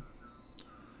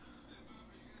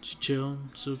 She chill?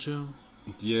 Still chill?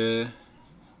 Yeah.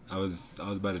 I was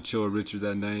about to chill with Richard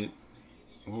that night.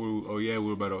 Oh yeah,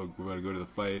 we're about to go to the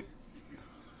fight.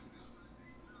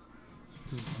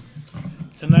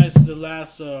 Tonight's the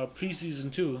last preseason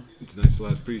too. Tonight's the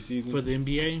last preseason for the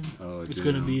NBA. Oh, it's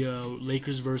damn. gonna be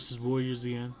Lakers versus Warriors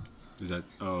again. Is that?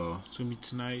 Oh, it's gonna be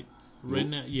tonight. Right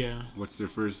now, yeah. What's their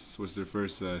first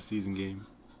season game?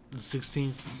 The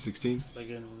 16th. 16? Like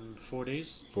in 4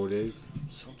 days. 4 days.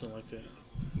 Something like that.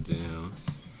 Damn.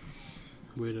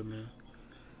 Wait a minute.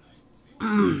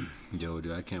 Yo,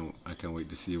 dude, I can't wait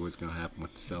to see what's gonna happen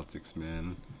with the Celtics,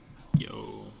 man.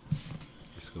 Yo,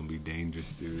 it's gonna be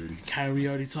dangerous, dude. Kyrie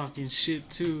already talking shit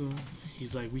too.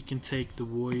 He's like, we can take the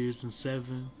Warriors in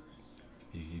 7.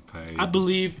 He probably... I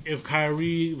believe if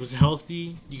Kyrie was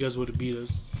healthy, you guys would have beat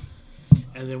us,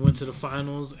 and then went to the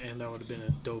finals, and that would have been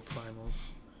a dope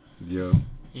finals. Yo,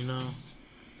 you know.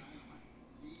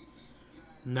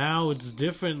 Now it's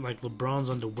different. Like LeBron's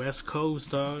on the West Coast,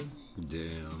 dog.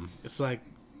 Damn. It's like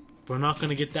we're not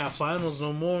gonna get that finals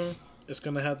no more. It's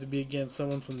gonna have to be against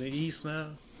someone from the East now.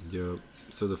 Yep.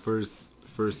 So the first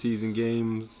season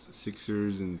games,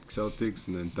 Sixers and Celtics,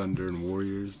 and then Thunder and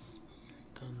Warriors.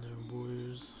 Thunder and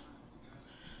Warriors.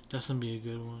 That's gonna be a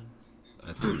good one.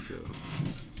 I think so.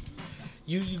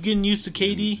 You getting used to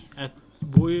KD at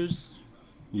Warriors?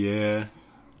 Yeah.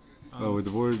 With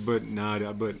the Warriors, but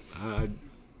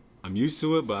I'm used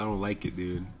to it, but I don't like it,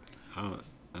 dude. I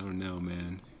don't know,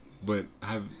 man. But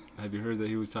have you heard that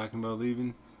he was talking about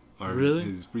leaving? Or really?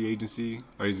 His free agency?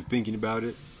 Or he's thinking about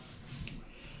it?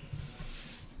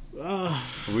 What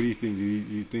do you think? Do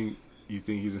you think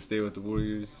he's gonna stay with the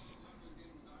Warriors?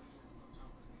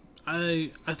 I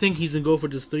think he's gonna go for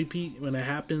this 3-peat. When it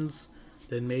happens,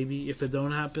 then maybe. If it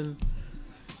don't happen,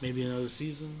 maybe another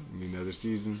season. Another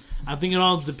season. I think it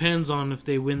all depends on if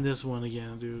they win this one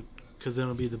again, dude. Because then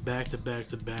it'll be the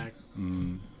back-to-back-to-back.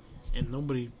 Mm. And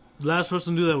nobody... The last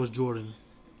person to do that was Jordan.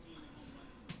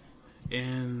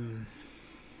 And...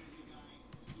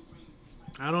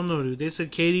 I don't know, dude. They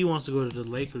said KD wants to go to the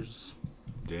Lakers.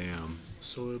 Damn.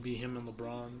 So it'll be him and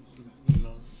LeBron, you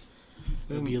know.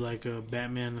 It'll be like a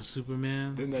Batman and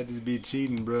Superman. Then that just be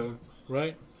cheating, bro.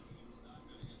 Right?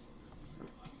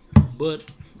 But...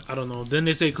 I don't know. Then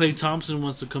they say Klay Thompson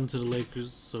wants to come to the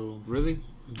Lakers, so... Really?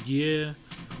 Yeah.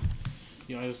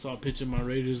 You know, I just saw a picture of my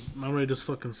Raiders. My Raiders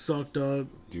fucking suck, dog.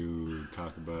 Dude,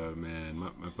 talk about it, man.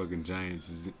 My fucking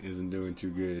Giants isn't doing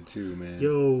too good, too, man.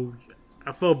 Yo,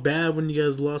 I felt bad when you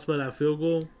guys lost by that field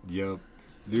goal. Yup.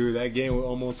 Dude, that game we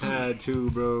almost had, too,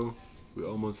 bro. We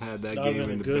almost had that game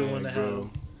in the bag, bro.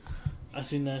 I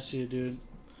seen that shit, dude.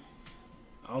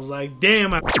 I was like,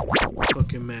 damn, I'm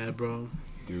fucking mad, bro.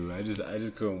 Dude, I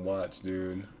just couldn't watch,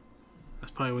 dude.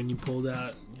 That's probably when you pulled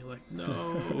out. You're like,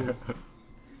 no.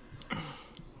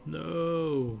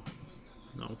 No,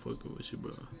 I'm fucking with you,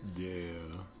 bro. Yeah.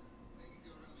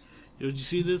 Yo, did you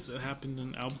see this? It happened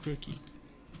in Albuquerque.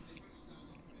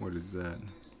 What is that?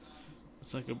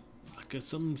 It's like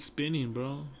something spinning,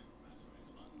 bro.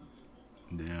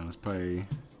 Yeah, it's probably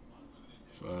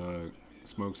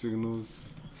smoke signals.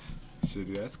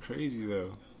 Shit, that's crazy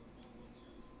though.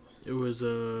 It was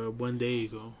 1 day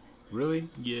ago. Really?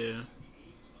 Yeah.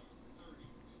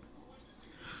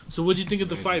 So what'd you think of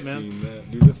the fight, man?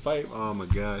 Dude, the fight, oh my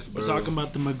gosh, bro. We're talking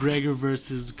about the McGregor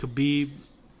versus Khabib.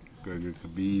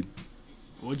 Khabib.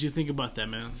 What'd you think about that,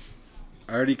 man?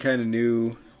 I already kind of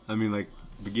knew. I mean, like,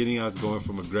 beginning I was going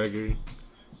for McGregor,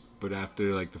 but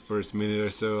after, like, the first minute or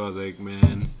so, I was like,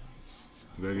 man,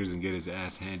 McGregor's gonna get his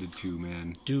ass handed to,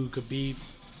 man. Dude, Khabib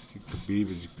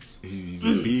he's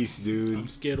a beast, dude. I'm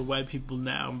scared of white people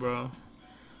now, bro.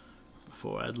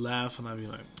 Before I'd laugh and I'd be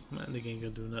like, man, they ain't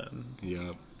gonna do nothing.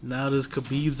 Yep. Now there's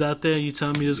Khabibs out there. You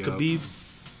telling me there's Khabibs?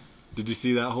 Did you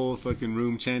see that whole fucking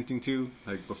room chanting too?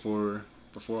 Like before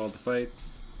all the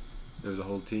fights, there was a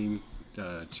whole team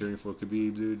cheering for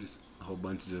Khabib, dude. Just a whole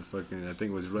bunch of fucking, I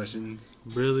think it was Russians.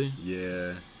 Really?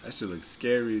 Yeah, that shit looks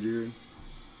scary, dude.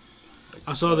 Like,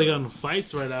 I saw they got in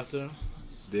fights right after.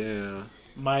 Yeah.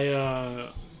 My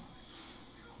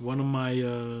one of my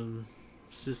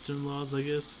sister-in-laws, I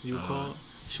guess you would call it.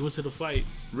 She went to the fight.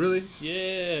 Really?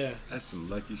 Yeah. That's some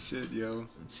lucky shit, yo.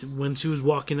 When she was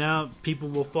walking out, people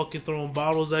were fucking throwing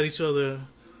bottles at each other.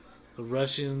 The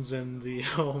Russians and the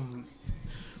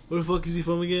where the fuck is he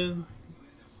from again?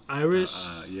 Irish.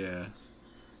 Yeah.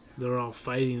 They were all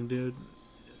fighting, dude,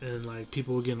 and like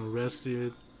people were getting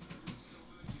arrested.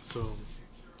 So.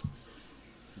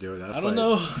 Yo, that I don't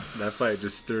know. That fight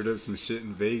just stirred up some shit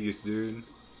in Vegas, dude.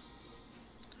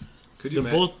 Could you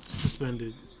They're both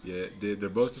suspended. Yeah, they're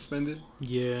both suspended?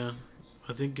 Yeah.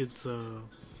 I think it's on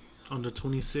the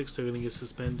 26th they're going to get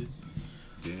suspended.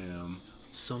 Damn.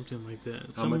 Something like that.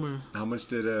 How much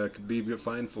did Khabib get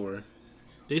fined for?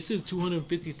 They said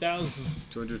 $250,000.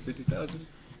 $250,000?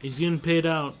 He's getting paid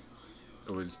out.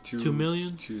 It was $2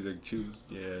 million?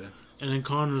 Yeah. And then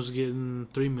Connor's getting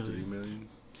 $3 million. $3 million.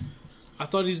 I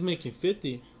thought he's making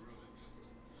 50.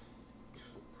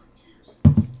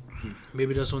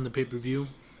 Maybe that's on the pay-per-view.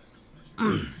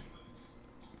 I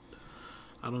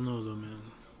don't know though, man.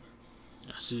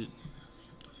 That's it.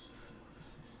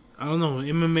 I don't know.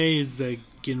 MMA is like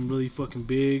getting really fucking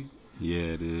big.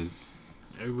 Yeah, it is.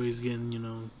 Everybody's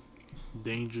getting,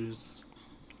 dangerous.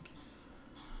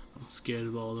 I'm scared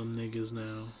of all them niggas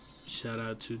now. Shout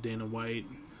out to Dana White.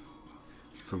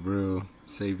 For real.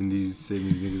 Saving these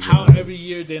niggas. How lives. every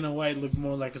year Dana White looked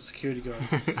more like a security guard.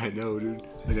 I know, dude.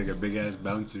 Look like a big ass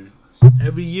bouncer.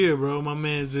 Every year, bro. My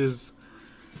man's just...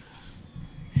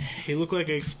 He looked like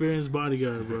an experienced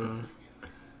bodyguard, bro.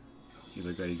 He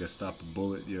look like he got stop a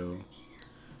bullet, yo.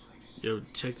 Yo,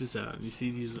 check this out. You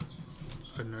see these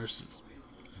are nurses.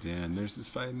 Damn, nurses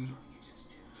fighting?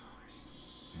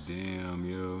 Damn,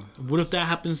 yo. What if that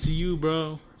happens to you,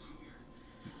 bro?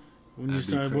 When you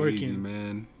start working,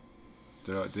 man.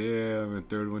 They're out there, and the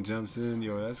third one jumps in.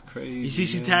 Yo, that's crazy. You see,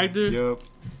 she man. tagged her. Yup.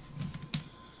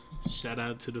 Shout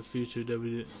out to the future of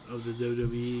the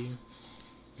WWE.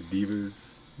 The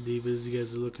Divas. Divas, you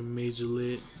guys are looking major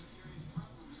lit.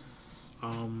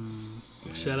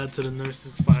 Shout out to the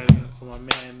nurses fighting for my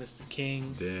man, Mr.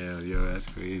 King. Damn, yo, that's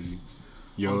crazy.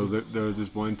 Yo, there was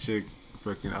this one chick.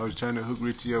 Fucking, I was trying to hook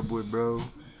Richie up with, bro.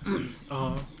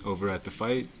 Over at the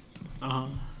fight.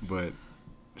 But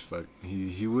fuck,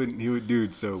 he wouldn't,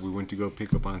 dude. So we went to go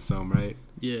pick up on some, right?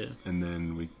 Yeah. And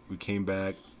then we came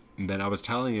back, and then I was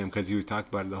telling him because he was talking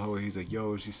about it the whole way. He's like,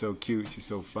 "Yo, she's so cute, she's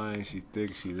so fine, she's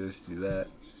thick, she this, she that."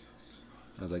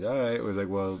 I was like, "All right." I was like,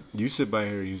 "Well, you sit by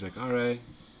her." He was like, "All right."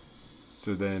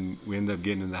 So then we ended up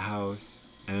getting in the house,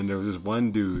 and there was this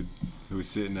one dude who was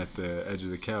sitting at the edge of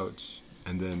the couch,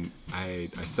 and then I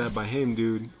sat by him,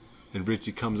 dude, and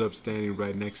Richie comes up standing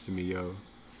right next to me, yo.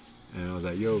 And I was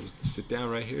like, "Yo, sit down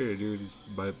right here, dude. Just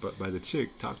by the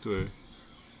chick. Talk to her."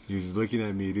 He was just looking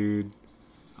at me, dude.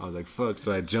 I was like, "Fuck."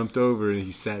 So I jumped over and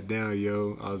he sat down,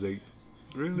 yo. I was like,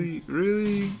 "Really?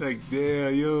 Really? Like,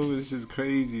 damn, yo, this is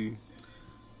crazy."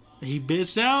 He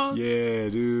bitched out? Yeah,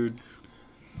 dude.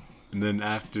 And then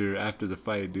after the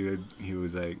fight, dude, he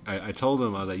was like, I told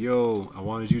him, I was like, "Yo, I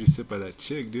wanted you to sit by that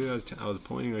chick, dude. I was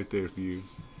pointing right there for you."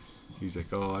 He was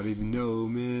like, "Oh, I didn't even know,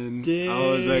 man." Damn. I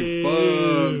was like,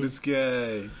 "Fuck this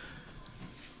guy."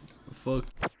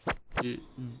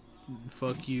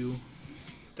 Fuck you.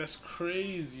 That's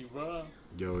crazy, bro.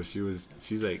 Yo,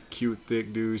 she's like cute,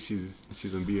 thick, dude. She's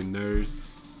gonna be a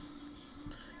nurse.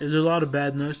 Is there a lot of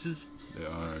bad nurses? There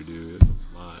are, dude. There's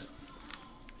a lot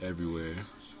everywhere.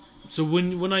 So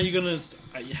when are you gonna?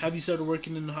 Have you started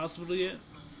working in the hospital yet?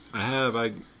 I have.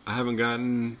 I haven't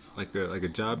gotten like a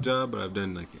job, but I've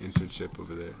done like an internship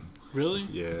over there. Really?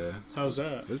 Yeah. How's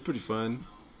that? It was pretty fun.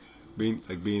 Being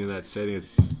in that setting,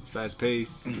 it's fast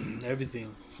paced.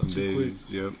 Everything. Some days,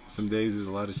 yep. Some days there's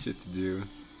a lot of shit to do.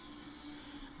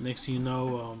 Next thing you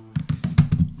know,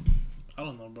 I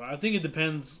don't know, bro. I think it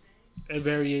depends. It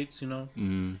varies,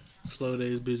 Slow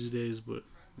days, busy days, but.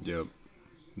 Yep.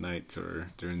 Nights or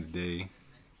during the day.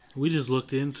 We just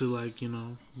looked into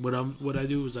what I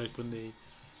do is like when they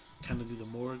kind of do the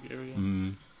morgue area.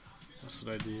 That's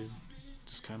what I did.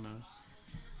 Just kind of,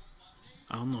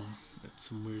 I don't know. That's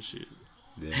some weird shit.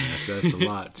 Yeah, that's a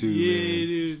lot too. Yeah, man.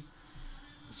 dude.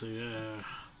 So yeah,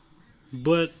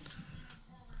 but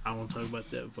I won't talk about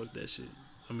that. Fuck that shit.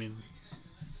 I mean,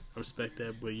 I respect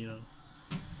that, but it's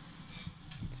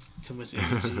too much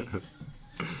energy.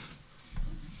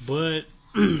 But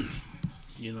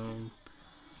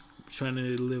trying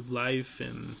to live life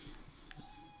and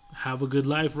have a good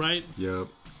life, right? Yep.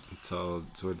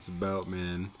 That's what it's about,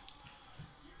 man.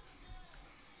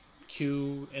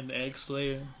 Q and the Egg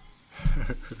Slayer,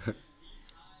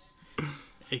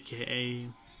 aka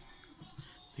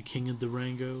the King of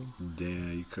Durango.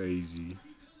 Damn, you crazy.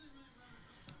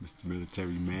 Mr.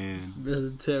 Military Man.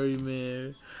 Military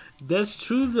man. That's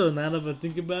true though, now that I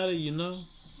think about it, you know?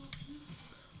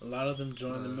 A lot of them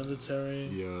join the military.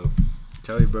 Yo.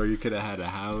 Tell you, bro, you could have had a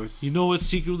house. You know what?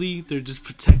 Secretly, they're just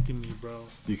protecting me, bro.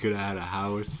 You could have had a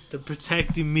house. They're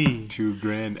protecting me.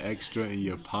 $2,000 extra in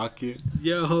your pocket.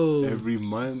 Yo. Every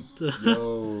month.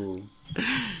 Yo.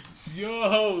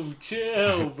 Yo,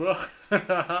 chill, bro.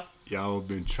 Y'all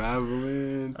been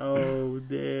traveling. Oh,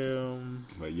 damn.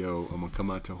 But yo, I'm gonna come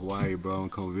out to Hawaii, bro,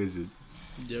 and come visit.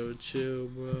 Yo, chill,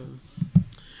 bro.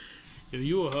 Yo,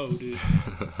 you a hoe, dude.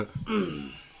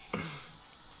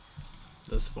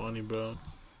 That's funny, bro.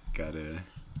 Gotta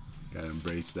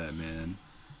embrace that, man.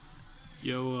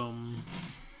 Yo,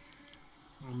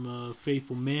 I'm a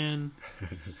faithful man.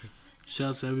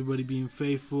 Shouts to everybody being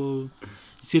faithful.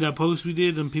 You see that post we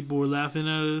did and people were laughing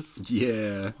at us?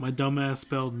 Yeah. My dumbass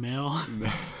spelled male.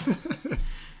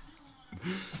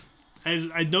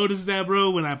 I noticed that,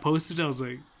 bro, when I posted it. I was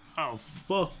like, oh,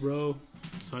 fuck, bro.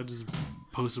 So I just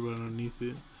posted right underneath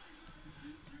it.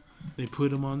 They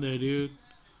put him on there, dude.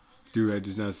 Dude, I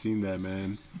just now seen that,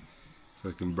 man.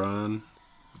 Fucking Braun.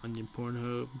 On your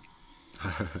Pornhub.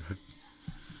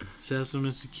 Shouts to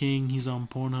Mr. King. He's on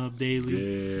Pornhub daily.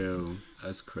 Damn,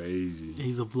 that's crazy.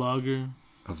 He's a vlogger.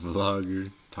 A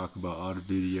vlogger. Talk about all the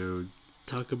videos.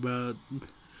 Talk about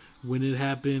when it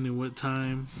happened and what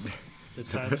time. The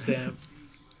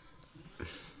timestamps.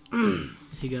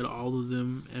 He got all of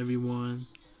them, everyone.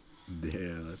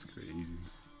 Damn, that's crazy.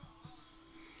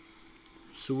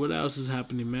 So what else is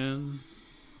happening, man?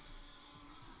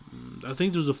 I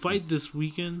think there's a fight this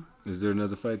weekend. Is there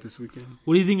another fight this weekend?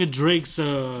 What do you think of Drake's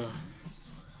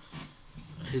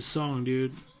his song,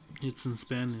 dude? It's in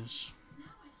Spanish.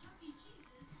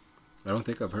 I don't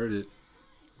think I've heard it.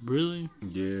 Really?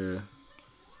 Yeah.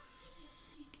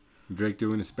 Drake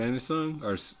doing a Spanish song?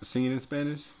 Or singing in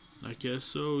Spanish? I guess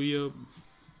so, yep.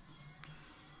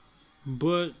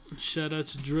 But, shout out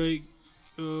to Drake.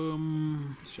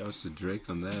 Shouts to Drake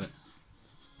on that.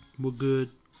 We're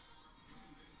good.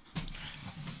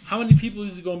 How many people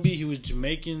is it gonna be? He was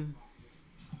Jamaican.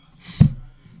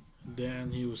 Then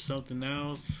he was something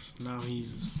else. Now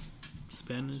he's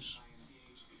Spanish.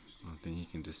 I don't think he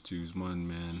can just choose one,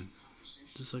 man.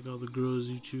 Just like all the girls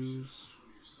you choose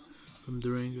from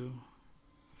Durango.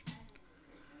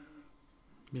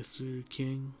 Mr.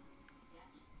 King.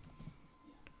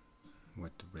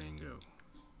 What Durango?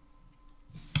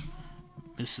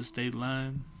 Mr. State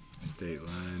Line. State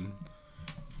Line.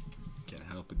 Can't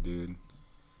help it, dude.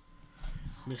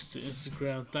 Mr.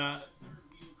 Instagram Thought.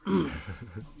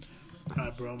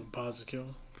 Alright, bro, I'm gonna pause the kill.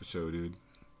 For sure, dude.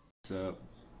 What's up?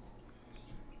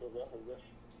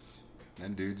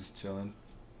 That dude just chilling.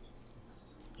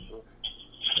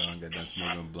 Chilling, got done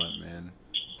smoking a blunt, man.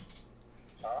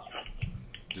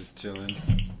 Just chilling.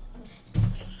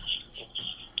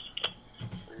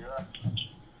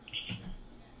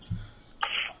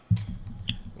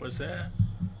 What's that?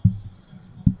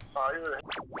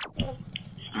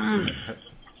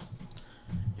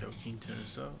 Yo, can you turn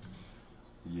this up?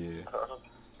 Yeah.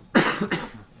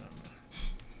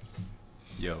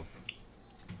 Yo.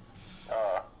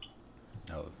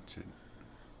 Oh, shit.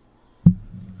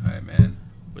 Alright, man.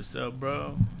 What's up,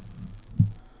 bro?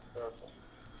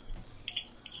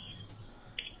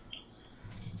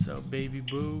 What's up, baby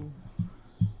boo?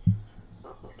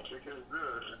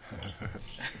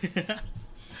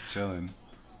 Just chilling.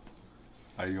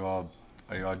 Are you all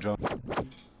drunk?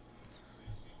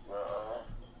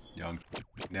 Y'all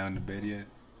down to bed yet?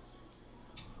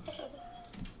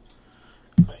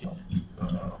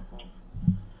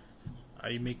 Are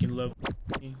you making love?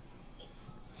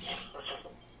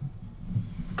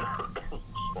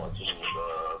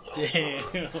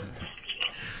 Damn.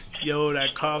 Yo,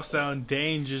 that cough sound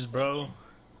dangerous, bro.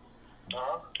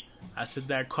 I said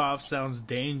that cough sounds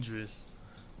dangerous.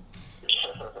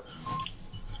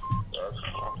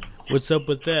 What's up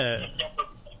with that?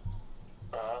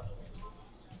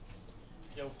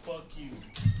 Yo, fuck you.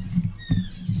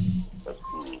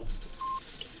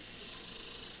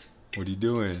 What are you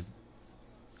doing?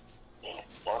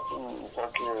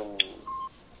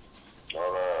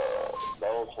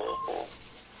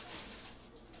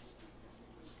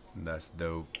 That's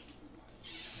dope.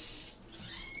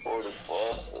 Got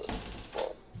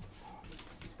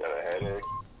a headache.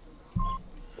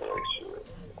 Like shit.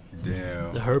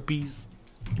 Damn. The herpes.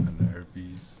 And the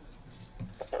herpes.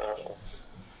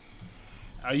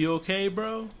 Are you okay,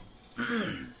 bro?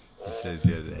 He says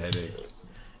he has a headache. It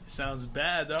sounds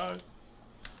bad, dog.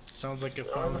 sounds like it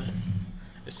finally.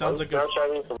 It sounds like I'm it.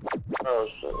 trying some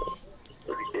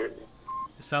pretty good.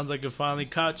 It sounds like it finally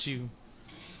caught you.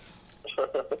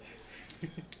 Look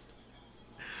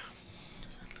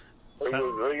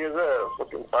at that.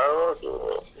 Fucking fireworks or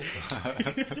what?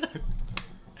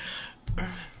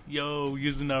 Yo,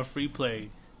 using our free play.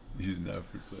 Using that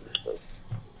free play.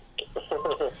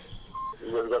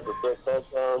 You guys got the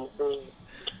best on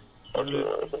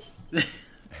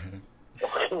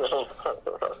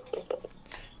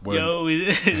Yo,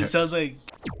 it sounds like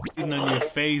on your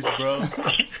face, bro.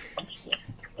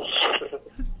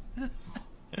 It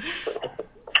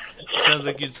sounds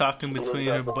like you're talking between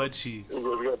her butt cheeks.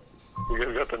 You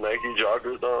guys got the Nike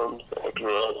joggers on, walking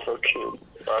around fucking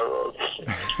fireworks.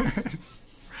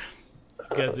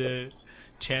 Got the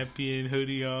champion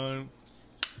hoodie on.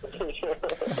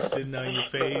 She's sitting on your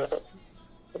face.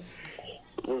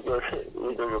 Look like a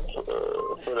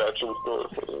foot action store.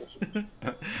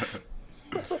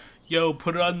 Yo,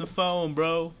 put her on the phone,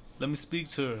 bro. Let me speak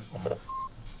to her.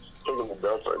 Taking the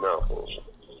dump right now, folks.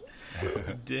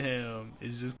 Damn,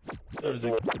 is this or is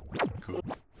it Cool.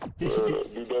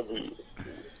 DW,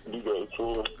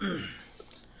 cool.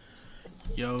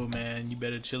 Yo, man, you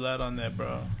better chill out on that,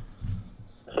 bro.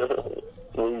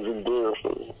 Wings and beer,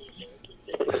 folks.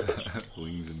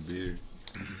 Wings and beer.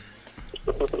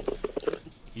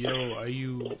 Yo, are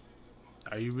you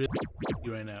really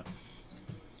right now?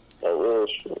 I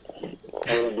wish.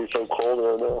 It would be so cold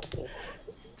right now.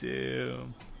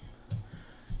 Damn.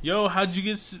 Yo, how'd you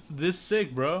get this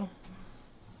sick, bro?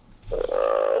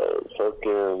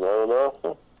 Fucking, I don't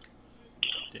know.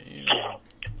 Damn.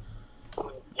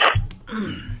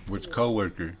 Which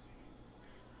coworker?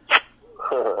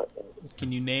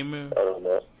 Can you name her? I don't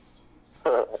know.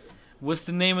 What's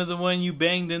the name of the one you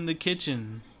banged in the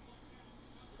kitchen?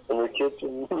 In the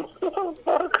kitchen.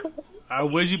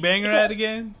 Where'd you bang her at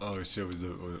again? Oh shit, was the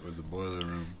boiler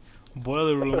room.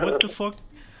 Boiler room. What the fuck?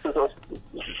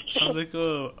 Sounds like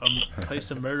a place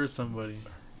to murder somebody.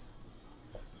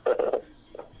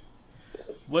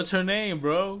 What's her name,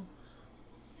 bro?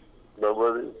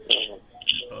 Nobody.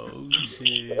 Oh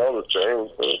shit. All the same.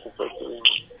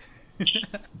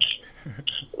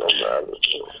 Don't matter.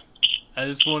 I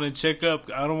just want to check up.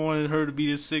 I don't want her to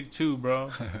be this sick too,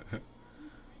 bro. I'm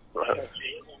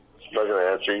not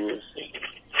gonna answer you.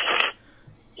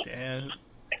 Damn.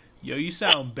 Yo, you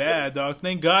sound bad, dog.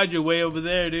 Thank God you're way over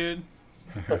there, dude.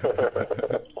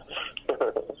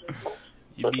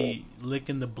 You be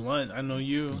licking the blunt. I know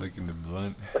you. Licking the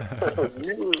blunt.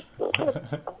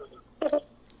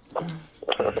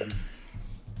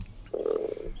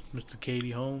 Mr.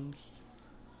 Katie Holmes.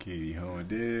 Katie Holmes.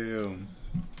 Damn.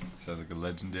 Sounds like a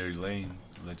legendary name.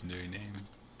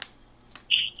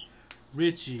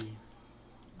 Richie.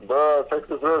 Bro,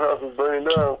 Texas Roadhouse is burning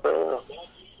down, fam.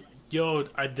 Yo,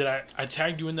 I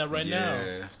tagged you in that right now.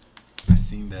 Yeah. I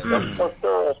seen that. Fucked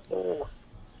up, man.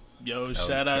 Yo, That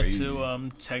shout was out crazy.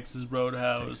 to Texas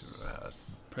Roadhouse. Texas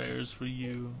Roadhouse. Prayers for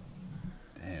you.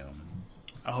 Damn.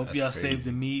 I hope That's y'all crazy. saved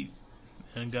the meat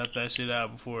and got that shit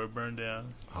out before it burned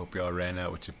down. I hope y'all ran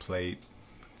out with your plate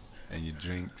and your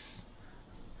drinks.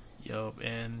 Yo,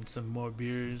 and some more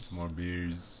beers. More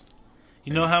beers.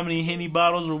 You know how many Henny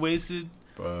bottles were wasted?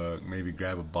 Maybe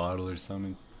grab a bottle or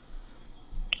something.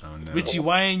 I don't know. Richie,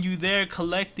 why ain't you there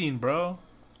collecting, bro?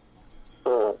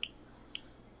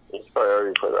 It's probably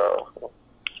already put out.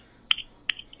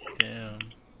 Damn.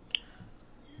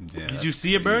 Damn, Did that's you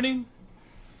see it crazy. burning?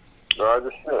 No, I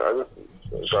just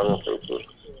got on Facebook.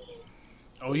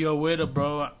 Oh, yo, wait up,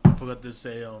 bro. I forgot to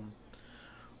say,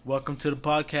 welcome to the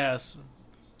podcast,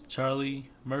 Charlie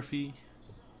Murphy.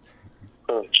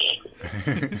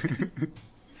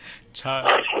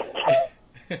 Charlie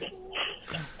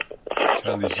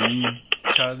Sheen.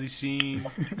 Charlie Sheen.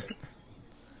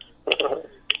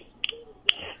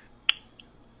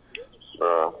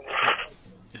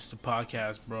 It's the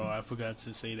podcast, bro. I forgot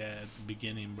to say that at the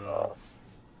beginning, bro.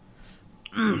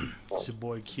 It's your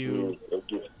boy Q.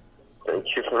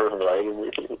 Thank you for inviting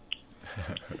me.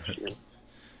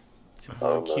 It's your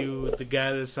boy Q, the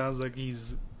guy that sounds like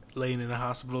he's laying in a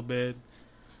hospital bed.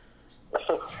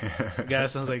 The guy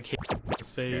that sounds like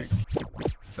his face.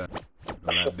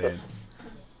 Lap dance.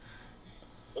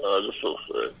 I just feel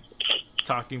sick.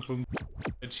 Talking from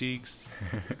cheeks.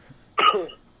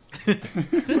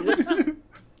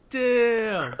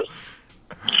 Damn.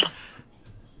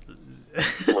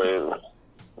 Wait.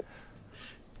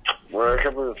 Where I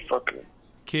come from this fucking...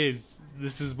 Kids,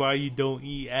 this is why you don't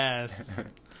eat ass.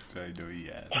 That's why you don't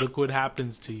eat ass. Look what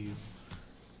happens to you.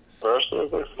 That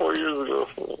was like 4 years ago.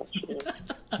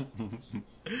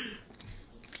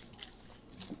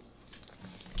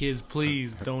 Kids,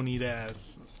 please don't eat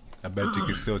ass. I bet you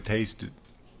can still taste it.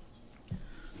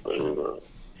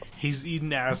 He's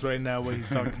eating ass right now when he's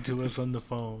talking to us on the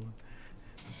phone.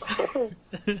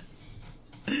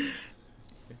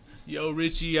 Yo,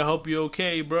 Richie, I hope you're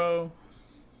okay, bro.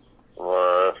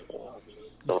 What?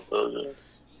 You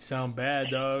sound bad,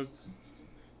 dog.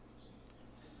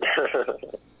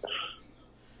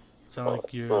 Sound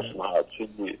like you're... Some hot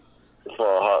tea. Some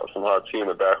hot tea in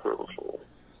the back room.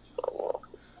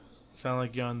 Sound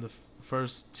like you're on the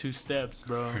first 2 steps,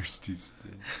 bro. First 2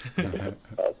 steps.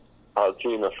 Hot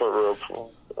tea in the front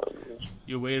row.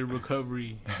 Your way to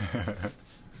recovery.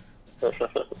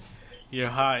 You're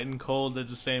hot and cold at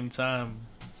the same time.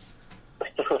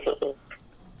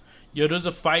 Yo, there's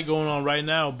a fight going on right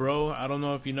now, bro. I don't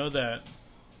know if you know that.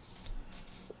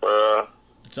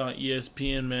 It's on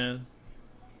ESPN, man.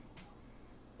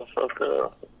 Okay.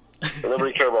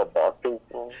 Nobody care about boxing.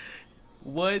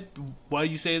 What? Why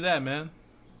you say that, man?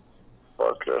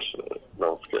 Fuck that shit.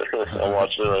 No, I'm scared. I'm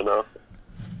watching it right now.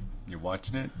 You're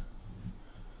watching it?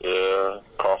 Yeah.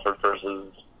 Crawford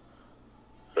versus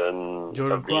Jordan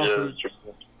Crawford.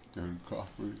 Jordan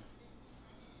Crawford.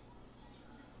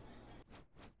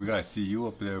 We gotta see you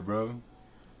up there, bro.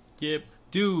 Yep.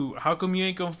 Dude, how come you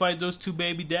ain't gonna fight those 2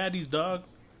 baby daddies, dog?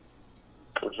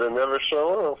 Cause they never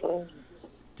show up. Huh?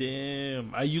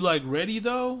 Damn. Are you, like, ready,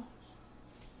 though?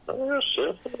 Oh,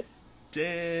 shit.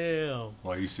 Damn.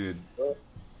 Or you should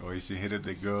hit up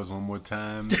the girls one more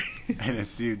time and then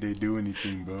see if they do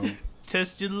anything, bro.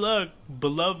 Test your luck,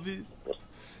 beloved.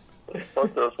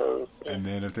 Fuck those hoes. And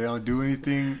then if they don't do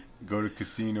anything, go to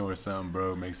casino or something,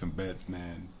 bro. Make some bets,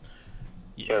 man.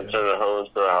 Can't turn the hoe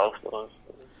into a house.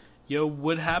 Yo,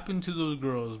 what happened to those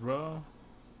girls, bro?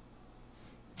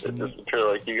 They disappear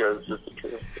like you guys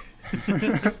disappear.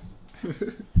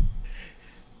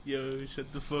 Yo,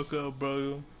 shut the fuck up,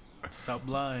 bro. Stop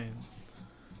lying.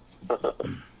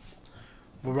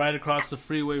 We're right across the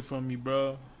freeway from you,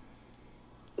 bro.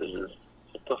 They just,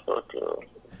 shut the fuck up.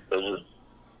 They just,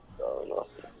 I don't know.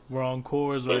 We're on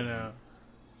course right now.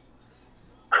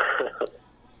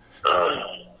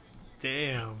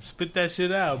 Damn, spit that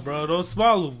shit out, bro. Don't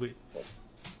swallow it.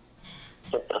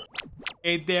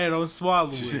 Ain't there, don't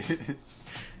swallow it.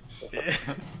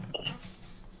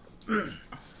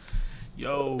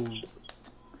 Yo,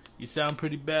 you sound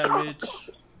pretty bad, Rich.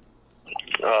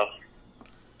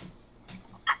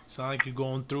 Sound like you're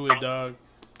going through it, dog.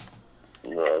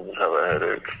 No, I just have a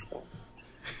headache.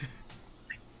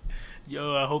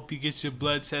 Yo, I hope you get your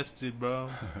blood tested, bro.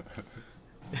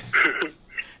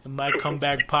 It might come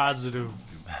back positive.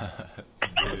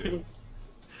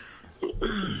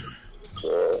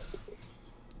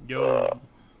 Yo,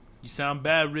 you sound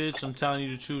bad, Rich. I'm telling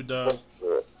you the truth, dog.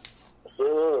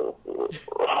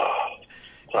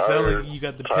 You sound like you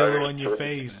got the pillow on your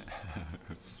face.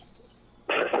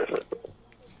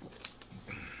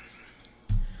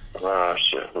 Ah,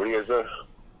 shit. What are you guys doing?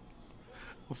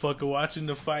 We're fucking watching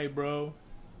the fight, bro.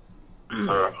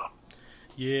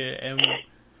 Yeah, and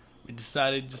we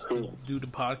decided just to do the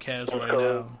podcast right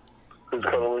now. Who's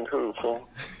calling who, fool?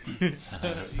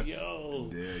 Yo.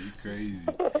 Yeah, you crazy.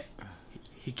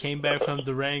 He came back from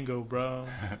Durango, bro.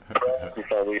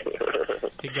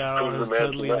 He got all his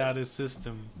cuddling out his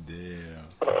system. Damn.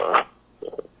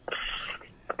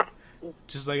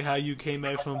 Just like how you came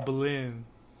back from Berlin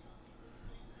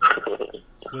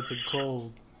with the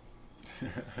cold.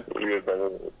 What are you guys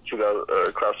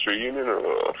doing? Class reunion or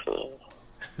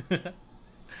what?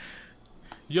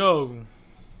 Yo,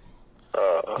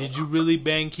 did you really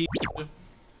bang Keith?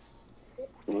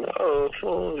 No,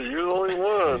 fool, you're the only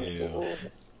one. Yeah.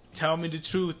 Tell me the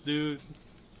truth, dude.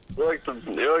 You're like the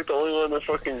only one that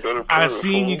fucking go to I Peru,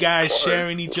 seen fool. you guys Why?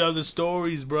 sharing each other's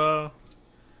stories, bro.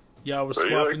 Y'all were Bro,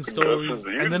 you're swapping like the stories, best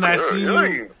of and then you, I bro. seen You're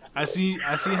you. like- I seen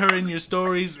her in your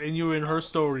stories, and you were in her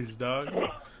stories, dog.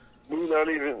 Me not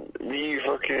even me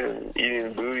fucking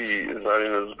eating booty is not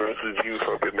even as gross as you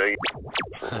fucking making.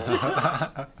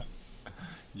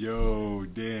 Yo,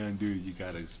 damn, dude, you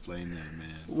gotta explain that,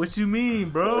 man. What you mean,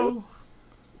 bro?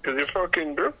 Cause you're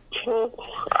fucking gross. Fool.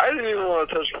 I didn't even want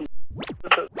to touch.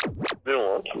 Didn't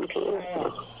want to. Fool.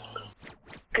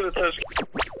 Could have touched.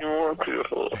 You want to.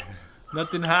 Fool.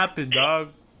 Nothing happened,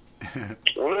 dog.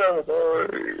 Whatever,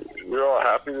 dog. You're all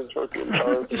happy and fucking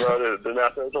tired about it. Then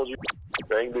after I told you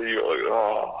banged it, you're like,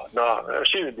 oh, nah, man,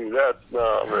 she didn't do that.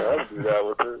 Nah, man, I didn't do that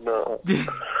with her. No.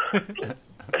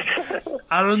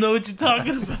 I don't know what you're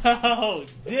talking about.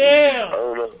 Damn. I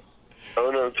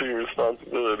don't know to your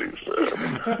responsibilities.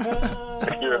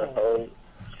 Yeah.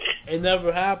 It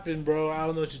never happened, bro. I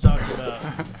don't know what you're talking about.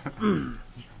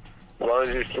 As long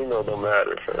as you're single, don't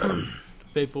matter, fam.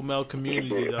 Faithful male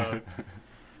community, dog.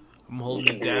 I'm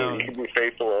holding it down. You can be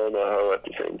faithful and a hoe at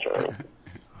the same time.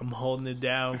 I'm holding it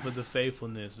down for the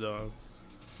faithfulness, dog.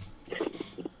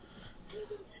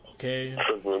 Okay.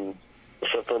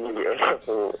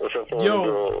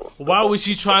 Yo, why was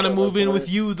she trying to move in with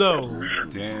you, though?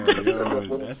 Damn,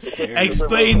 yo, that's scary.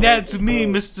 Explain that to me,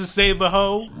 Mr.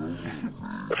 Saberho.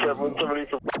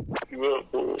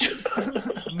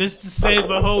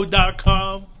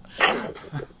 MrSaberho.com.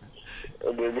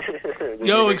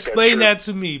 Yo, explain that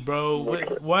to me, bro.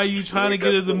 Why are you trying to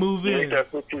get her to move in?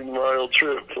 That 15-mile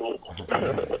trip.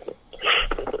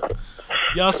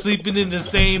 Y'all sleeping in the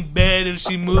same bed if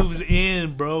she moves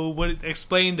in, bro. What?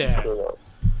 Explain that.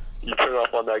 You turn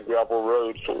off on that gravel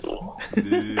road, fool.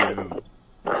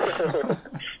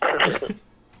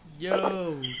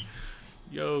 Yo,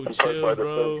 chill,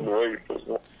 bro.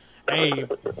 Hey,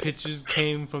 pictures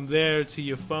came from there to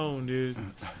your phone, dude.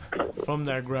 From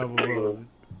that gravel road.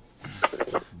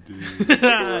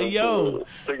 Yo.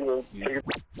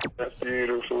 That's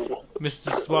beautiful.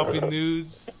 Mr. Swapping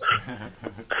Nudes.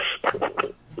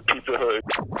 Pizza Hut.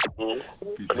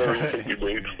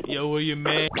 Yo, where your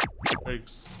man?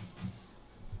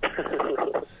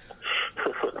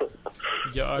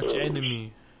 Your arch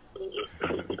enemy.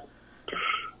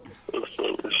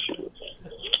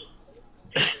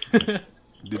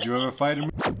 Did you ever fight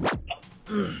him?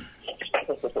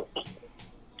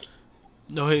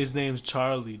 No, his name's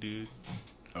Charlie, dude.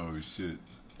 Oh shit.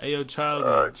 Hey, yo,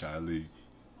 Charlie.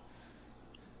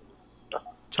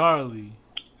 Charlie.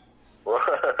 What?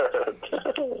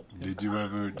 Did you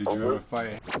ever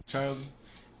fight Charlie?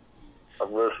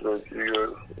 I'm listening to you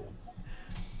guys.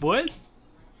 What?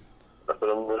 I said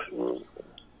I'm listening.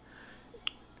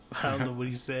 I don't know what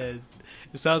he said.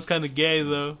 It sounds kind of gay,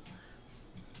 though.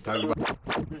 Talk about.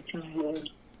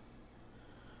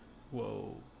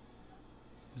 Whoa.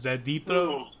 Is that deep,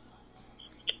 though?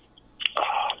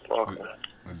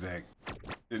 Was that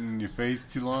in your face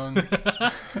too long?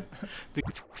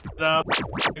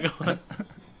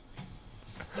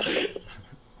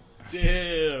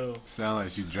 Damn. Sound like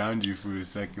she drowned you for a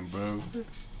second, bro.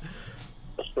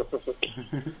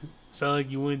 Sound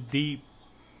like you went deep.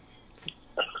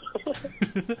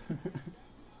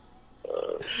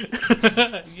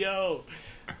 Yo.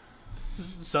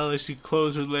 Sound like she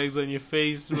closed her legs on your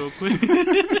face real quick.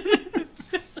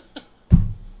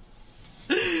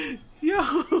 Yo.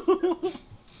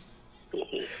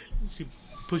 She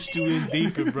pushed you in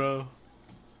deeper, bro.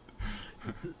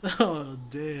 Oh,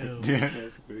 damn. Yeah,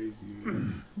 that's crazy,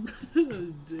 man.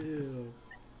 Damn.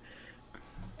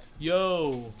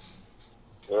 Yo.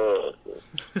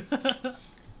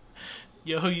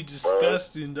 Yo, you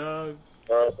disgusting, dog.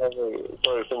 Probably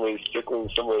somebody tickling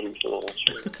somebody. So.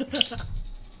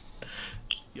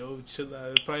 Yo, chill out.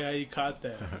 That's probably how you caught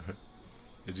that.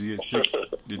 Did you get sick?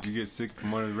 Did you get sick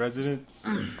from one of the residents?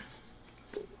 I'm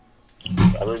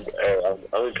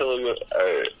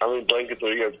in blankets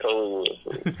where you guys cuddling with.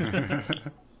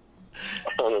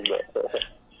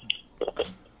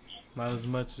 Not as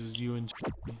much as you and.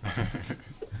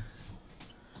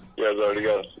 You guys already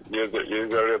got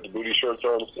the booty shorts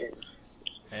on.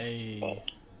 Hey.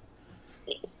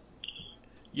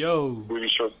 Yo. Booty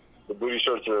shorts. The booty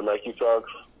shorts and the Nike socks.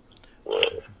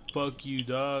 What? Fuck you,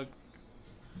 dog.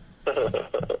 You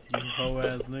hoe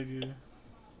ass nigga.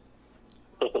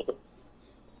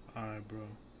 Alright, bro.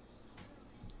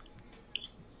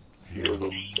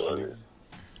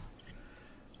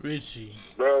 Richie.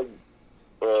 Bro,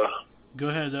 go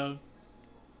ahead, dog.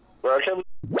 Bro, I can't be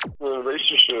in a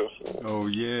relationship. Oh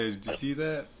yeah, did you see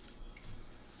that?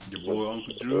 Your boy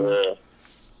Uncle Drew. Yeah.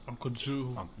 Uncle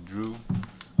Drew.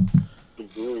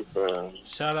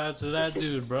 Shout out to that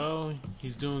dude, bro.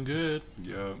 He's doing good.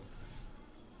 Yup.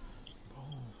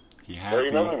 He Bro, happy.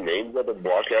 you know the names that the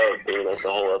block out during like the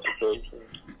whole episode?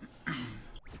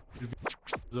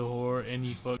 The whore and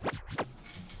he fuck.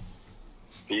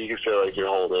 You can say like your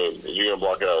whole name. You're gonna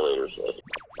block it out later. So.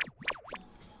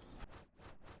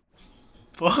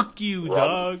 Fuck you,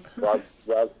 dog.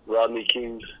 Rodney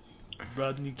King.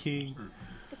 Rodney King.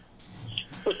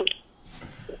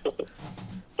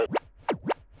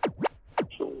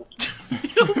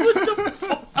 Yo, what the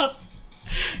fuck?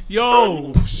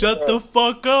 Yo, shut the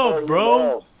fuck up,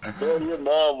 bro. Your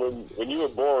mom, when you were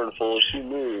born, fool, she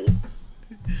knew.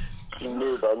 She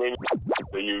knew by name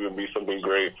that you were gonna be something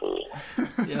great, fool.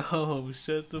 Yo,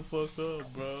 shut the fuck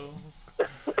up, bro.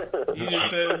 You just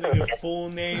said a nigga full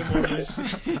name on this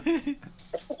shit.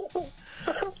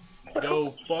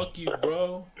 Yo, fuck you,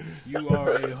 bro. You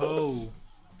are a hoe.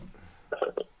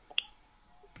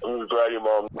 I'm just glad your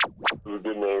mom was a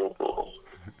good name, fool.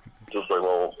 Just like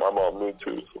my mom knew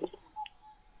too, fool.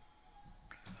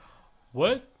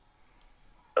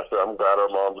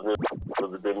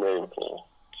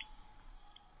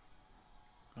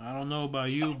 about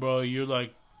you, bro. You're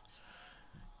like,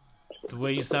 the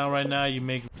way you sound right now, you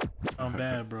make it sound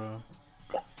bad, bro.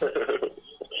 That's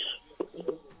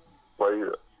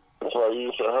why you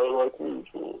used to hoe like me,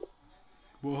 fool.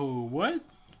 Whoa, what?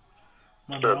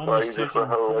 My That's mom why was you used to texting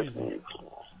hoe me like crazy. me,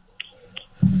 fool.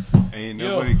 Ain't Yo.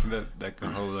 nobody that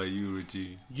can hold like you,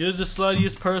 Richie. You're the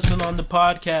sluttiest person on the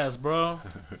podcast, bro.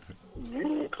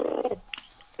 You, fool.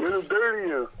 You're the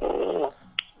dirtiest, fool.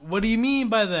 What do you mean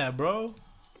by that, bro?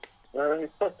 Man,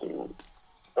 fuck you.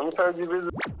 How many times you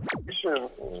visit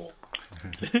fool?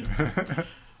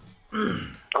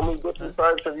 How many different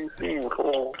tribes have you seen,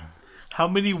 fool? How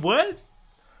many what?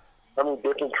 How many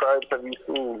different tribes have you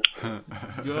seen?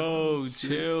 Yo,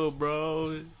 chill,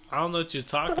 bro. I don't know what you're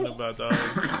talking about, dog.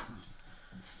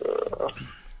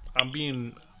 I'm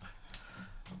being...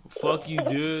 Fuck you,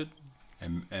 dude.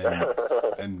 And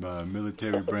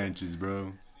military branches,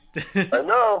 bro. I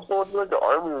know, fool. It's like an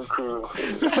army recruit.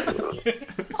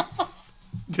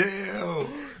 Damn.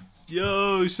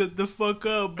 Yo, shut the fuck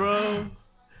up, bro.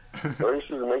 I used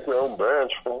to make my own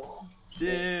branch, fool.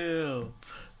 Damn.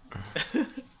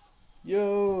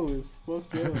 Yo, it's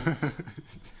fucked up.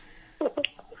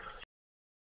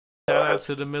 Shout out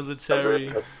to the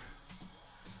military.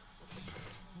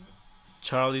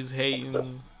 Charlie's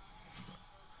hating.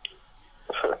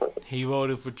 He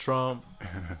voted for Trump.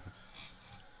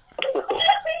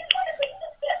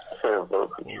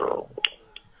 Vote control.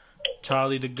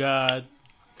 Charlie the God.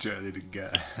 Charlie the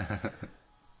guy.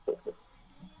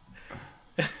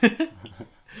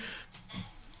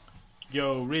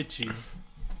 Yo, Richie.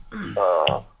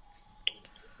 Uh,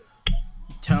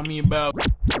 Tell me about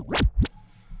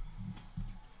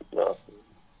no.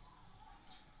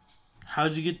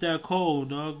 how'd you get that cold,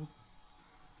 dog?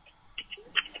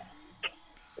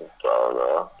 I don't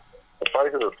know. I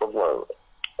probably could have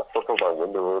fucked my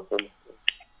window open.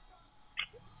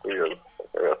 Because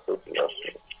I got something else.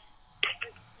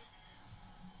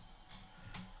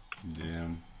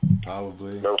 Damn.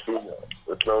 Probably. No female.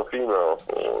 There's no female.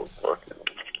 Oh, fucking.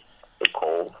 The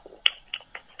cold.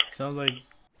 Sounds like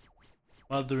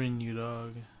mothering you,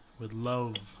 dog, with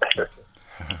love.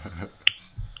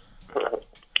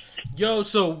 Yo,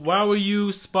 so why were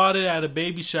you spotted at a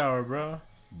baby shower, bro?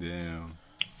 Damn.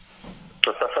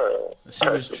 She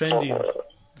was trending.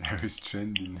 That was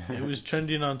trending. It was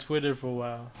trending on Twitter for a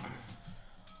while.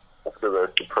 Because I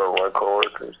support my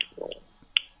coworkers.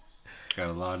 Got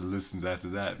a lot of listens after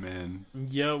that, man.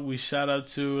 Yeah, we shout out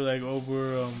to like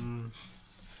over a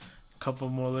couple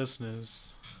more listeners.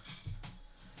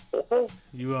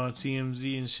 You were on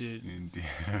TMZ and shit.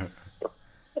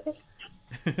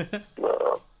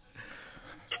 No.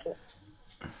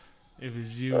 It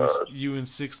was you and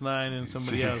 6ix9ine and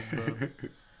somebody else, bro.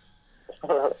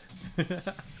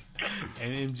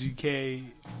 And MGK.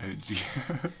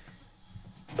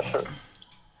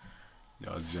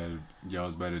 Y'all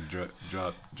was about to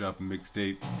drop a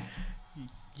mixtape.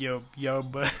 Yo,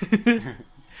 but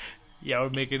y'all were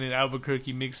making an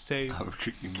Albuquerque mixtape.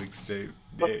 Albuquerque mixtape.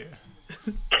 Yeah.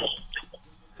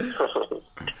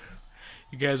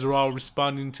 You guys are all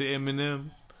responding to Eminem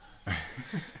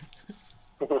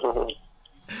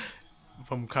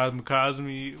from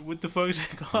Cosme. What the fuck is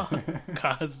it called?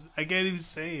 I can't even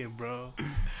say it, bro.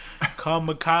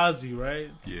 Kamikaze, right?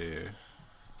 Yeah.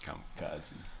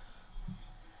 Kamikaze.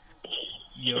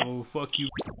 Yo, fuck you.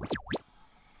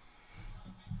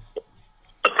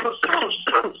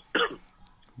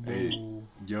 Hey,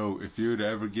 yo, if you were to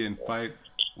ever get in a fight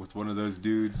with one of those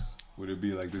dudes, would it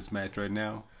be like this match right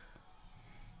now?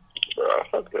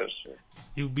 Fuck that shit.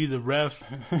 You be the ref.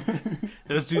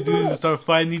 Those two dudes would start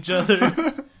fighting each other. I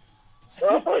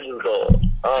don't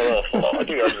know, fool. I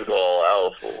think I just go all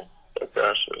out, fool. Fuck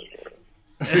that shit.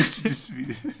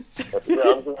 Yeah,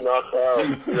 I'm getting knocked out.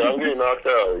 Yeah, I'm getting knocked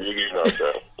out. You're getting knocked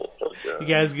out. Fuck that. You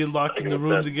guys get locked in the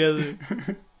room together.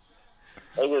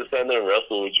 I'm gonna stand there and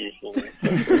wrestle with you, fool.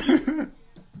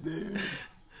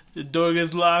 The door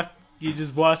gets locked. You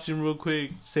just watching real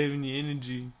quick, saving your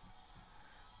energy.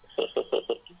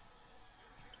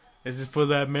 This is for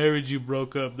that marriage you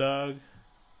broke up, dog.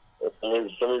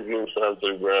 Somebody's getting slammed to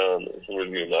the ground and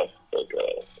somebody's getting knocked the fuck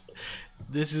out.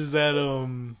 This is that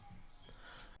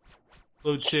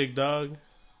little chick, dog.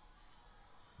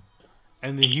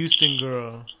 And the Houston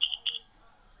girl.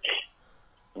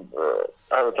 I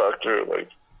haven't talked to her in like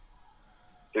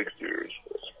 6 years.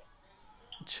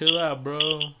 Chill out, bro.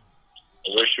 I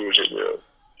wish she would hit me up.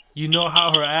 You know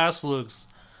how her ass looks.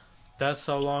 That's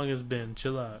how long it's been.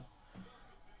 Chill out.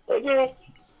 I know.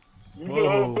 You know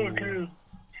how fucking...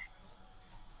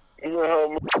 You know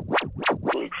how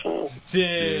looks, fool.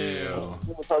 Damn.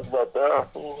 We're gonna talk about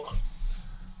that, fool.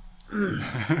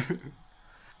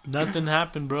 Nothing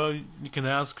happened, bro. You can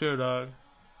ask her, dog.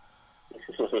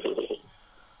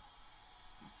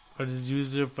 Or just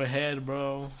use her for head,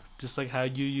 bro. Just like how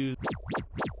you use.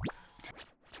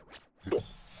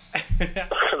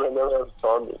 I never have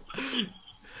condoms.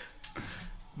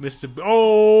 Mr.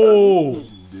 Oh!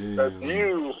 That's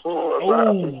you. That's what Oh!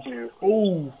 happened to you.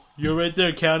 Oh! You're right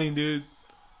there counting, dude.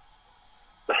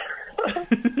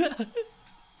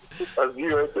 That's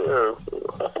you right there.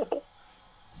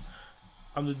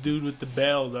 I'm the dude with the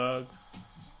bell, dog.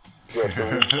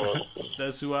 Yeah,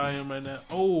 That's who I am right now.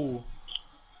 Oh!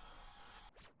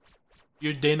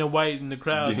 You're Dana White in the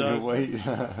crowd, Dana dog. White.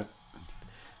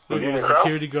 Look in at the the crowd?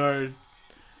 security guard.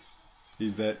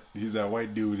 He's that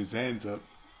white dude with his hands up.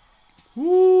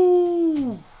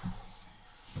 Woo!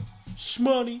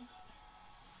 Shmoney.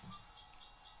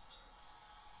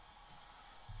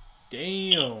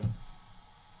 Damn.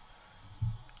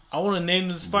 I want to name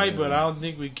this fight, but I don't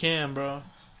think we can, bro.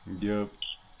 Yup.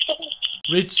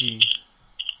 Richie,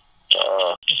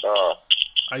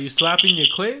 are you slapping your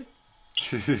clit?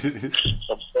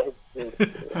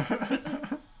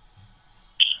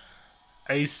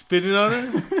 Are you spitting on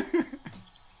her?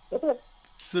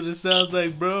 That's what it sounds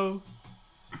like, bro.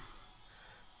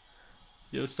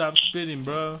 Yo, stop spitting,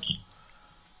 bro.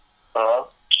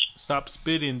 Stop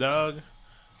spitting, dog.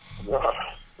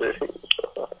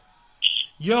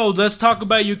 Yo, let's talk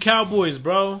about your Cowboys,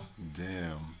 bro.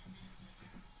 Damn.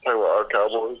 Talking about our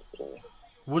Cowboys.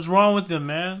 What's wrong with them,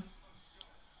 man?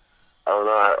 I don't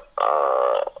know.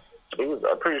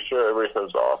 I'm pretty sure everybody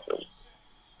says the offense.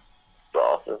 The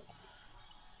offense.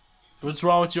 What's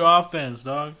wrong with your offense,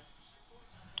 dog?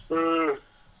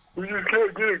 We just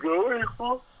can't get it going.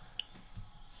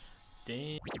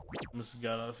 Damn. Must have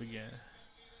got off again.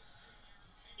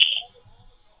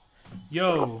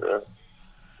 Yo. Yeah.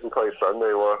 We play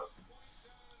Sunday, what?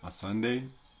 On Sunday?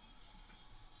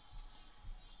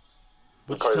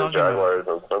 We What play you the talking about? Jaguars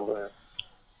on Sunday. What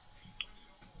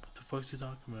the fuck's you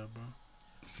talking about, bro?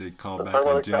 You say call back talking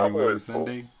on about the January Cowboys,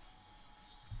 Sunday?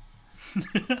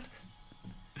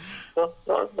 How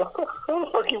the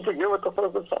fuck you forget what the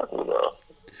fuck we're talking about?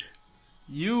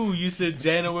 You said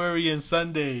January and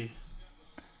Sunday.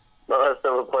 No, I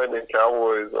said we're playing the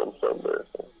Cowboys on Sunday.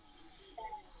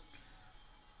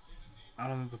 I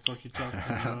don't know what the fuck you're talking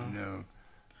I about. don't know.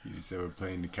 You just said we're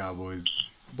playing the Cowboys.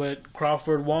 But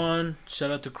Crawford won. Shout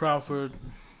out to Crawford.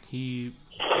 Is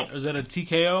that a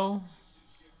TKO?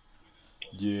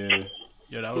 Yeah.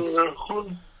 Yeah, that was.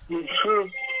 Oh,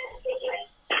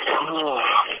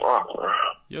 fuck, bro.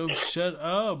 Yo, shut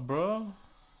up, bro.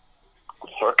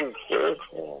 Fucking sick.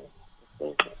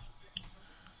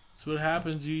 That's what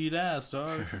happens. You eat ass, dog.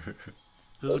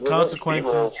 There's That's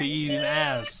consequences to eating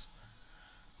ass.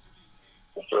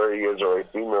 Sorry, you guys are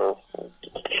like females.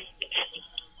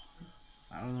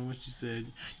 I don't know what you said.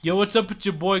 Yo, what's up with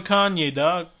your boy Kanye,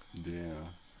 dog? Damn.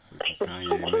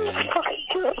 Kanye, man.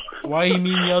 Why you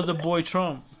mean the other boy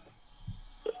Trump?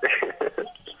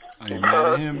 Are you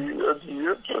mad at him? That's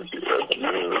you. That's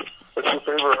your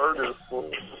favorite artist.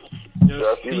 Yo,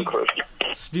 That's you the question.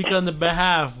 speak on the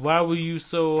behalf. Why were you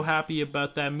so happy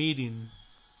about that meeting?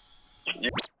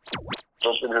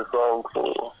 Something his song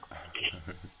cool.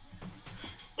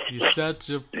 You're such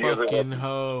a fucking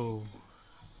hoe.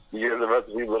 You guys are about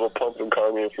to see Little Pump and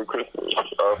Kanye for Christmas,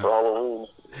 for Halloween.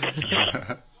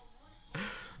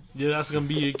 Yeah, that's gonna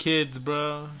be your kids,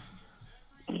 bro.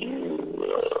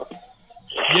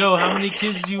 Yo, how many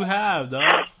kids do you have,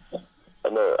 dog? I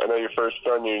know your first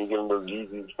son, you're giving those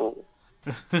Yeezys. Fool.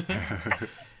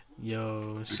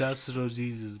 Yo, shouts to those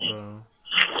Jesus, bro.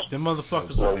 Them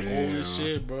motherfuckers are old as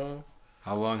shit, bro.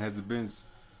 How long has it been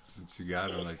since you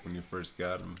got them? Like when you first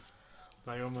got them?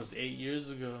 Like almost 8 years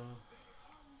ago.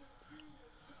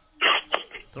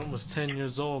 They're almost 10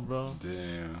 years old, bro.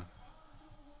 Damn.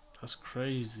 That's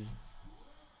crazy.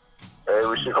 Hey,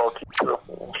 we should call Keisha.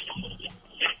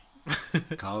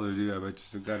 Call her, dude. I bet you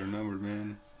still got her number,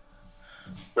 man.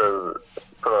 Put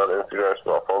on Instagram,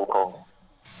 small phone call.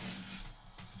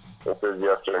 It says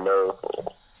yes or no.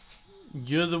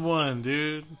 You're the one,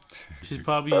 dude. She's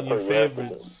probably in your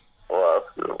favorites. We'll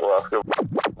ask her.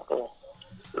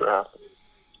 Yeah.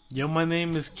 Yo, my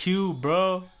name is Q,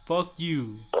 bro. Fuck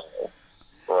you.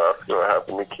 We'll ask her what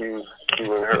happened to Q and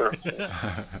her.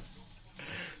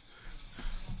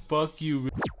 Fuck you.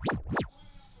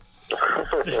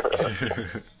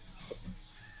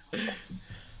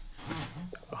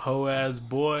 Hoe ass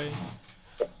boy.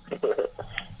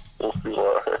 We'll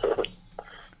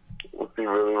see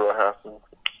really what happens.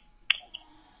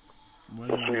 We'll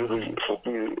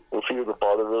see who the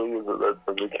father really is of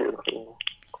the kid.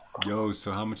 Yo,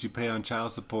 so how much you pay on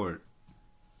child support?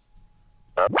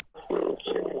 I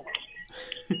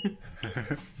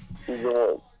He's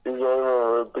the only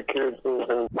one with the kids.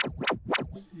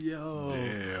 Yo,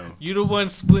 Damn. you the one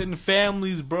splitting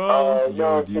families, bro.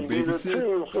 Yo, do you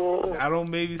babysit? I don't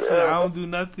babysit. I don't do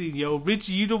nothing. Yo,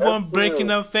 Richie, you the one breaking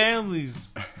up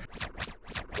families.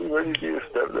 You ready to be a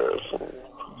stepdad? Fool.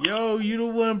 Yo, you the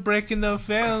one breaking up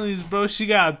families, bro. She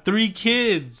got 3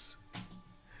 kids.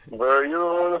 Bro, you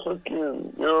don't want to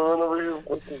fucking, you don't want over here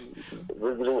fucking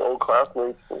visiting old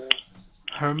classmates. Fool.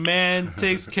 Her man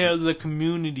takes care of the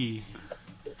community.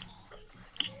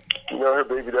 You know her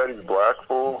baby daddy's black,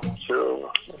 fool.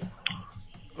 Chill.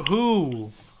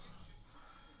 Who?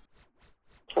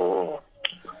 Fool.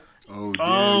 Oh,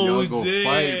 damn. Y'all go damn.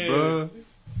 fight, bro.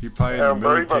 You probably in the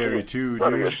military, too, About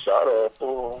to dude. get shot at,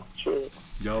 fool. Chill.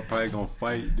 Y'all probably gonna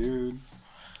fight, dude.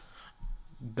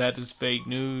 That is fake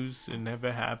news. It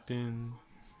never happened.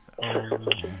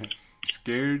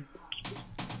 Scared?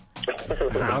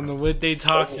 I don't know what they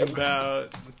talking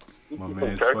about. My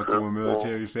man's fucking with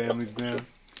military families now.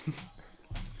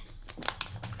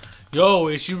 Yo,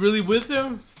 is she really with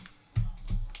him?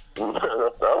 I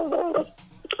don't know.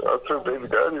 That's her baby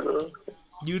daddy, though.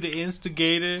 You the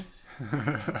instigator?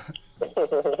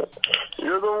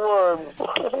 You're the one.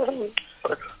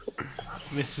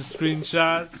 Mr.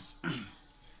 Screenshots?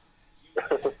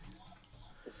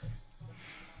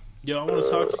 Yo, I want to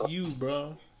talk to you,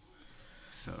 bro.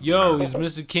 So, Yo, is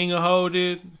Mr. King a hoe,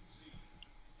 dude?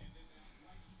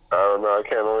 I don't know.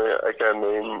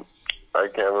 I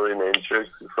can't really name chicks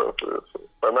except for this.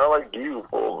 I'm not like you,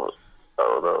 fool. I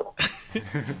don't know.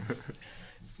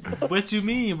 What you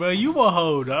mean, bro? You a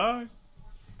hoe, dog.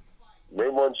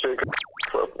 Name one chick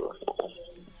except for this.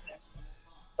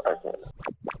 I can't.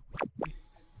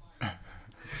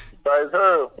 Besides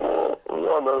her, fool. We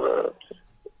all know that.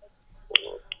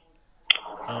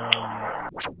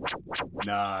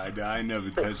 Nah, I never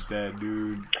touched that,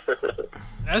 dude.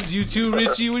 That's you too,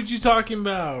 Richie. What you talking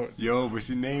about? Yo, but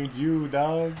she named you,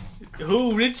 dog.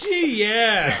 Who, Richie?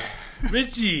 Yeah,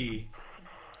 Richie.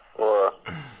 What?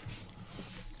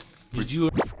 Did you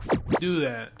do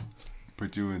that?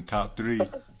 Put you in top 3.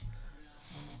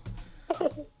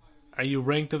 Are you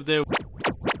ranked up there?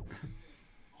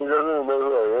 She doesn't even know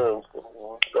who I am.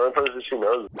 The only person she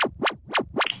knows.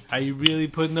 Are you really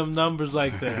putting up numbers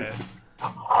like that?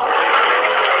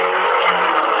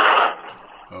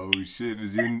 Oh shit,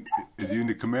 is you in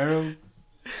the Camaro?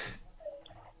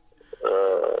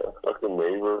 Fucking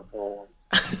neighbor.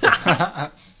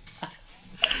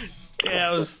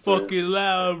 Yeah, it was fucking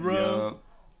loud, bro.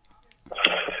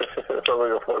 Sounds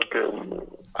like a fucking.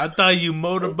 I thought you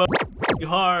motorboat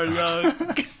hard, dog.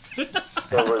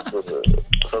 Sounds like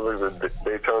the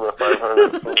Daytona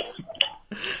 500.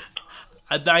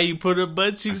 I thought you put her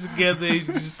butt cheeks together and you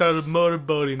just started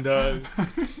motorboating, dog.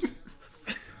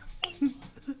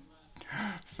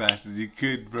 Fast as you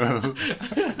could, bro.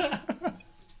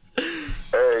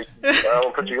 Hey, I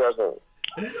don't put you guys on.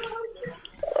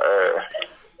 Hey,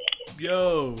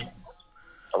 Yo,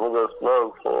 I'm gonna go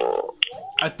smoke for.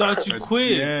 I thought you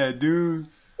quit. Yeah, dude.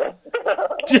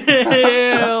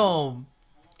 Damn.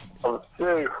 I'm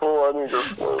sick, fool. I need to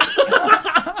smoke.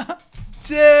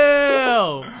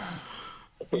 Damn.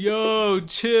 Yo,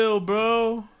 chill,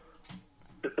 bro.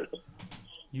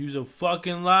 You's a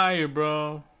fucking liar,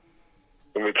 bro.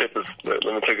 Let me take a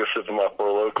sip of my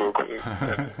Four Loko real quick.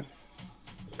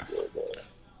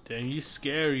 Damn, you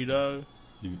scary, dog.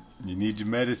 You need your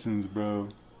medicines, bro.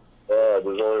 There's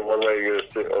only one way to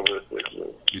get over a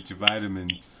sickness. Get your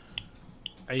vitamins.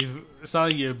 It's not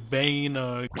like you're banging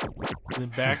in the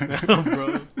background,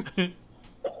 bro.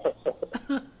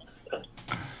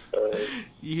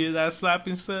 You hear that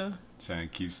slapping sound? Trying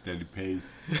to keep steady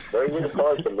pace.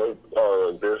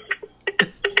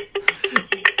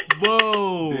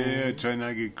 Whoa! Yeah, try not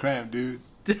to get cramped, dude.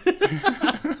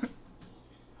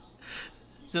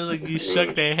 Sounds like you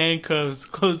shook their handcuffs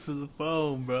close to the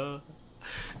phone, bro.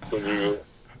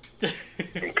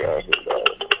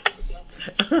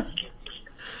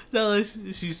 Sounds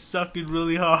like she's sucking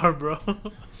really hard, bro.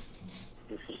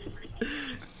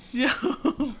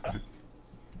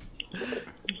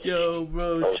 Yo,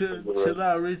 bro, chill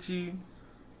out, Richie.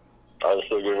 I was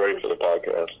still getting ready for the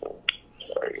podcast.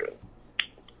 Sorry, guys.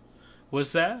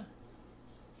 What's that?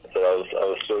 So I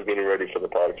was still getting ready for the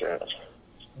podcast.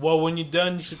 Well, when you're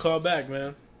done, you should call back,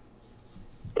 man.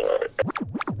 Alright.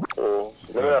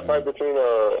 Remember that fight between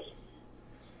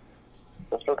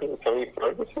what's fucking Tony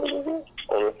Ferguson?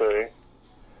 I want to say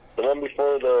the one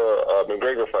before the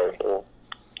McGregor fight. So.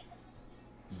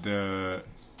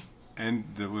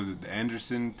 Was it the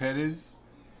Anderson Pettis?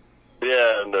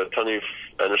 Yeah, and the Tony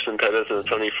Anderson Pettis and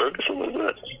Tony Ferguson, was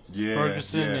it? Yeah,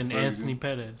 Ferguson and Ferguson. Anthony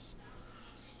Pettis.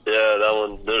 Yeah, Yeah, that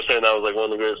one. They're saying that was like one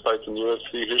of the greatest fights in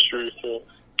UFC history. So.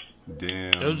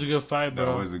 Damn. It was a good fight, bro.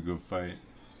 That was a good fight.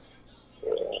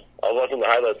 Yeah. I was watching the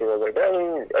highlights and I was like,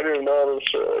 damn, I didn't know all this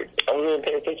shit. Like, I wasn't even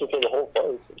paying attention to the whole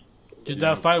fight. Dude,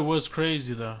 that fight was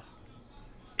crazy, though.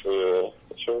 Yeah,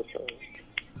 sure.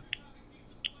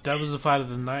 That was the fight of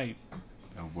the night.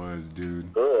 That was,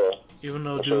 dude. Yeah. Even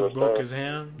though dude broke his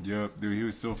hand. Yup, dude, he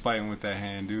was still fighting with that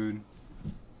hand, dude.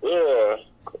 Yeah.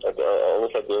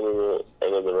 Almost at the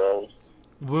end of the round.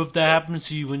 What if that happens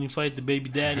to you when you fight the baby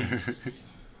daddy?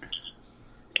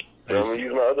 I'm gonna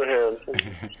use my other hand.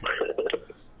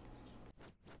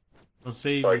 I'll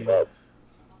save like you. that.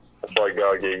 That's why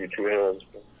God gave you two hands.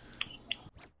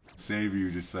 Save you,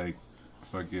 just like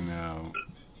fucking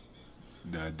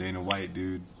Dana White,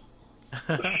 dude.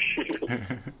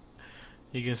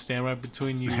 He can stand right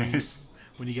between you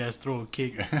when you guys throw a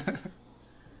kick.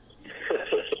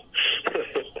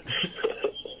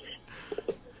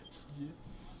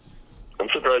 I'm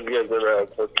surprised you guys never had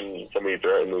fucking somebody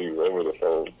threaten you over the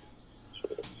phone.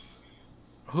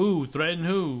 Who? Threaten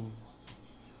who?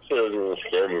 Shit doesn't even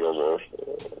scare me no more.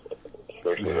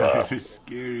 It's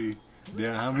scary.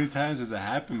 Damn, how many times has it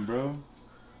happened, bro?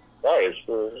 Nice.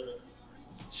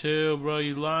 Chill, bro.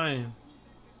 You lying.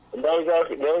 Now he's act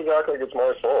like it's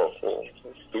my fault. So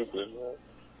it's stupid, man.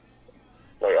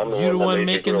 Like, I'm You the one that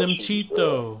making them cheat,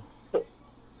 though.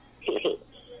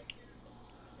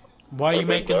 Why you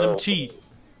making them cheat?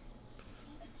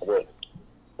 But,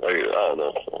 like, I don't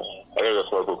know. I gotta go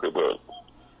smoke real quick, but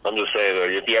I'm just saying,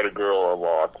 like, if you had a girl on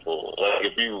lock, so, like,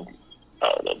 if you, I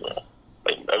don't know, bro.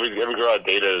 Like, every girl I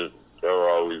dated, they were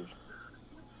always,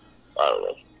 I don't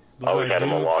know. I always had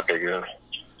them on lock, I guess.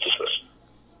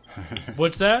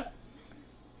 What's that?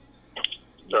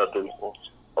 Nothing.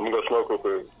 I'm gonna go smoke real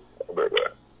quick. I'll be right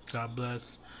back. God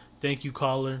bless. Thank you,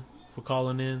 caller, for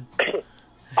calling in.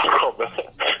 I'll call back.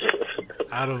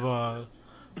 Out of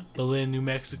Berlin, New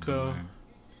Mexico.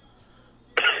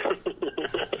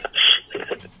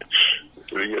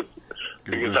 You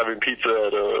guys having pizza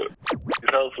at his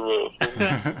house or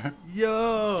what?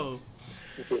 Yo,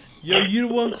 you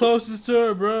the one closest to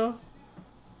her, bro.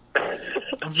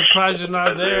 I'm surprised you're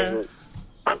not there.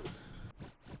 As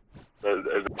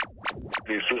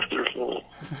his sister.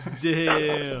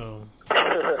 Damn.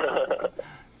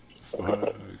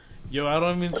 Fuck. Yo, I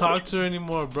don't even talk to her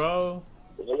anymore, bro.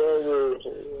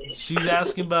 She's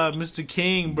asking about Mr.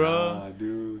 King, bro. Nah,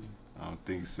 dude. I don't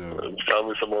think so. Tell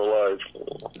me some more lies.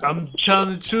 I'm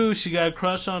telling the truth. She got a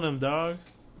crush on him, dog.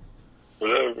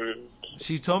 Whatever.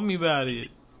 She told me about it.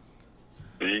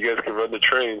 You guys can run the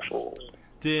train, fool.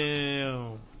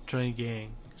 Damn. Train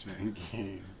gang. Train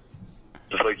game.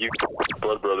 Just like you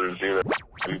blood brothers, you know.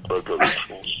 We blood brothers.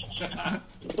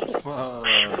 Fuck.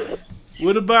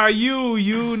 What about you?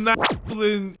 You not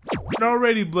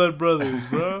already blood brothers,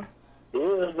 bro.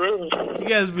 Yeah, bro. You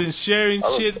guys been sharing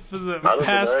shit for the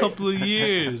past couple of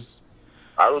years.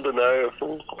 I don't deny it,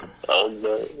 fool. I don't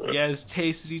deny it. You guys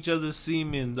tasted each other's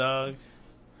semen, dog.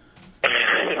 Hey,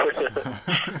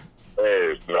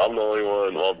 I'm the only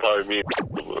one. Well, probably me.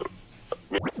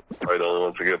 Me, probably the only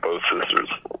one to get both sisters.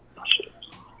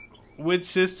 Which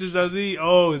sisters are these?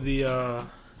 Oh, the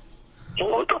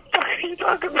What the fuck are you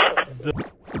talking about?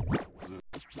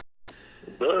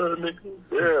 Nigga.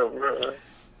 Yeah, bro.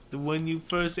 the one you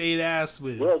first ate ass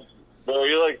with. Bro,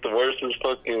 you're like the worstest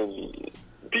fucking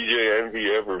DJ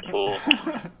Envy ever, fool.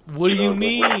 What do you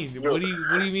mean? What do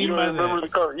you mean by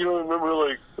that? You don't remember,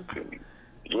 like, you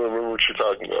don't remember what you're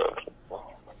talking about.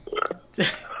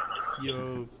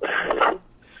 Yo,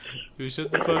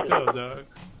 shut the fuck up, dog.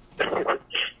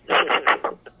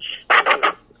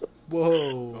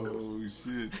 Whoa. Oh,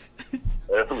 shit.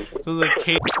 So like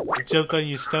Kate jumped on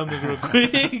your stomach real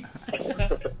quick.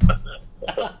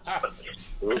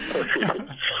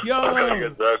 Yo. I'll call you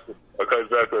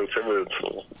back in 10 minutes.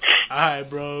 Alright,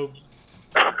 bro.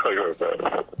 I'll call you right back.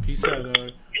 Peace out,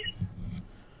 dog.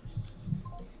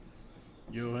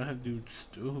 Yo, that dude's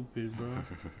stupid, bro.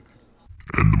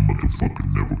 And the motherfucker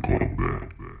never called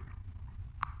back.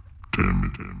 Damn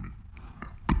it.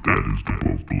 But that is the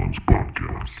Wolf Blunts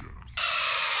Podcast.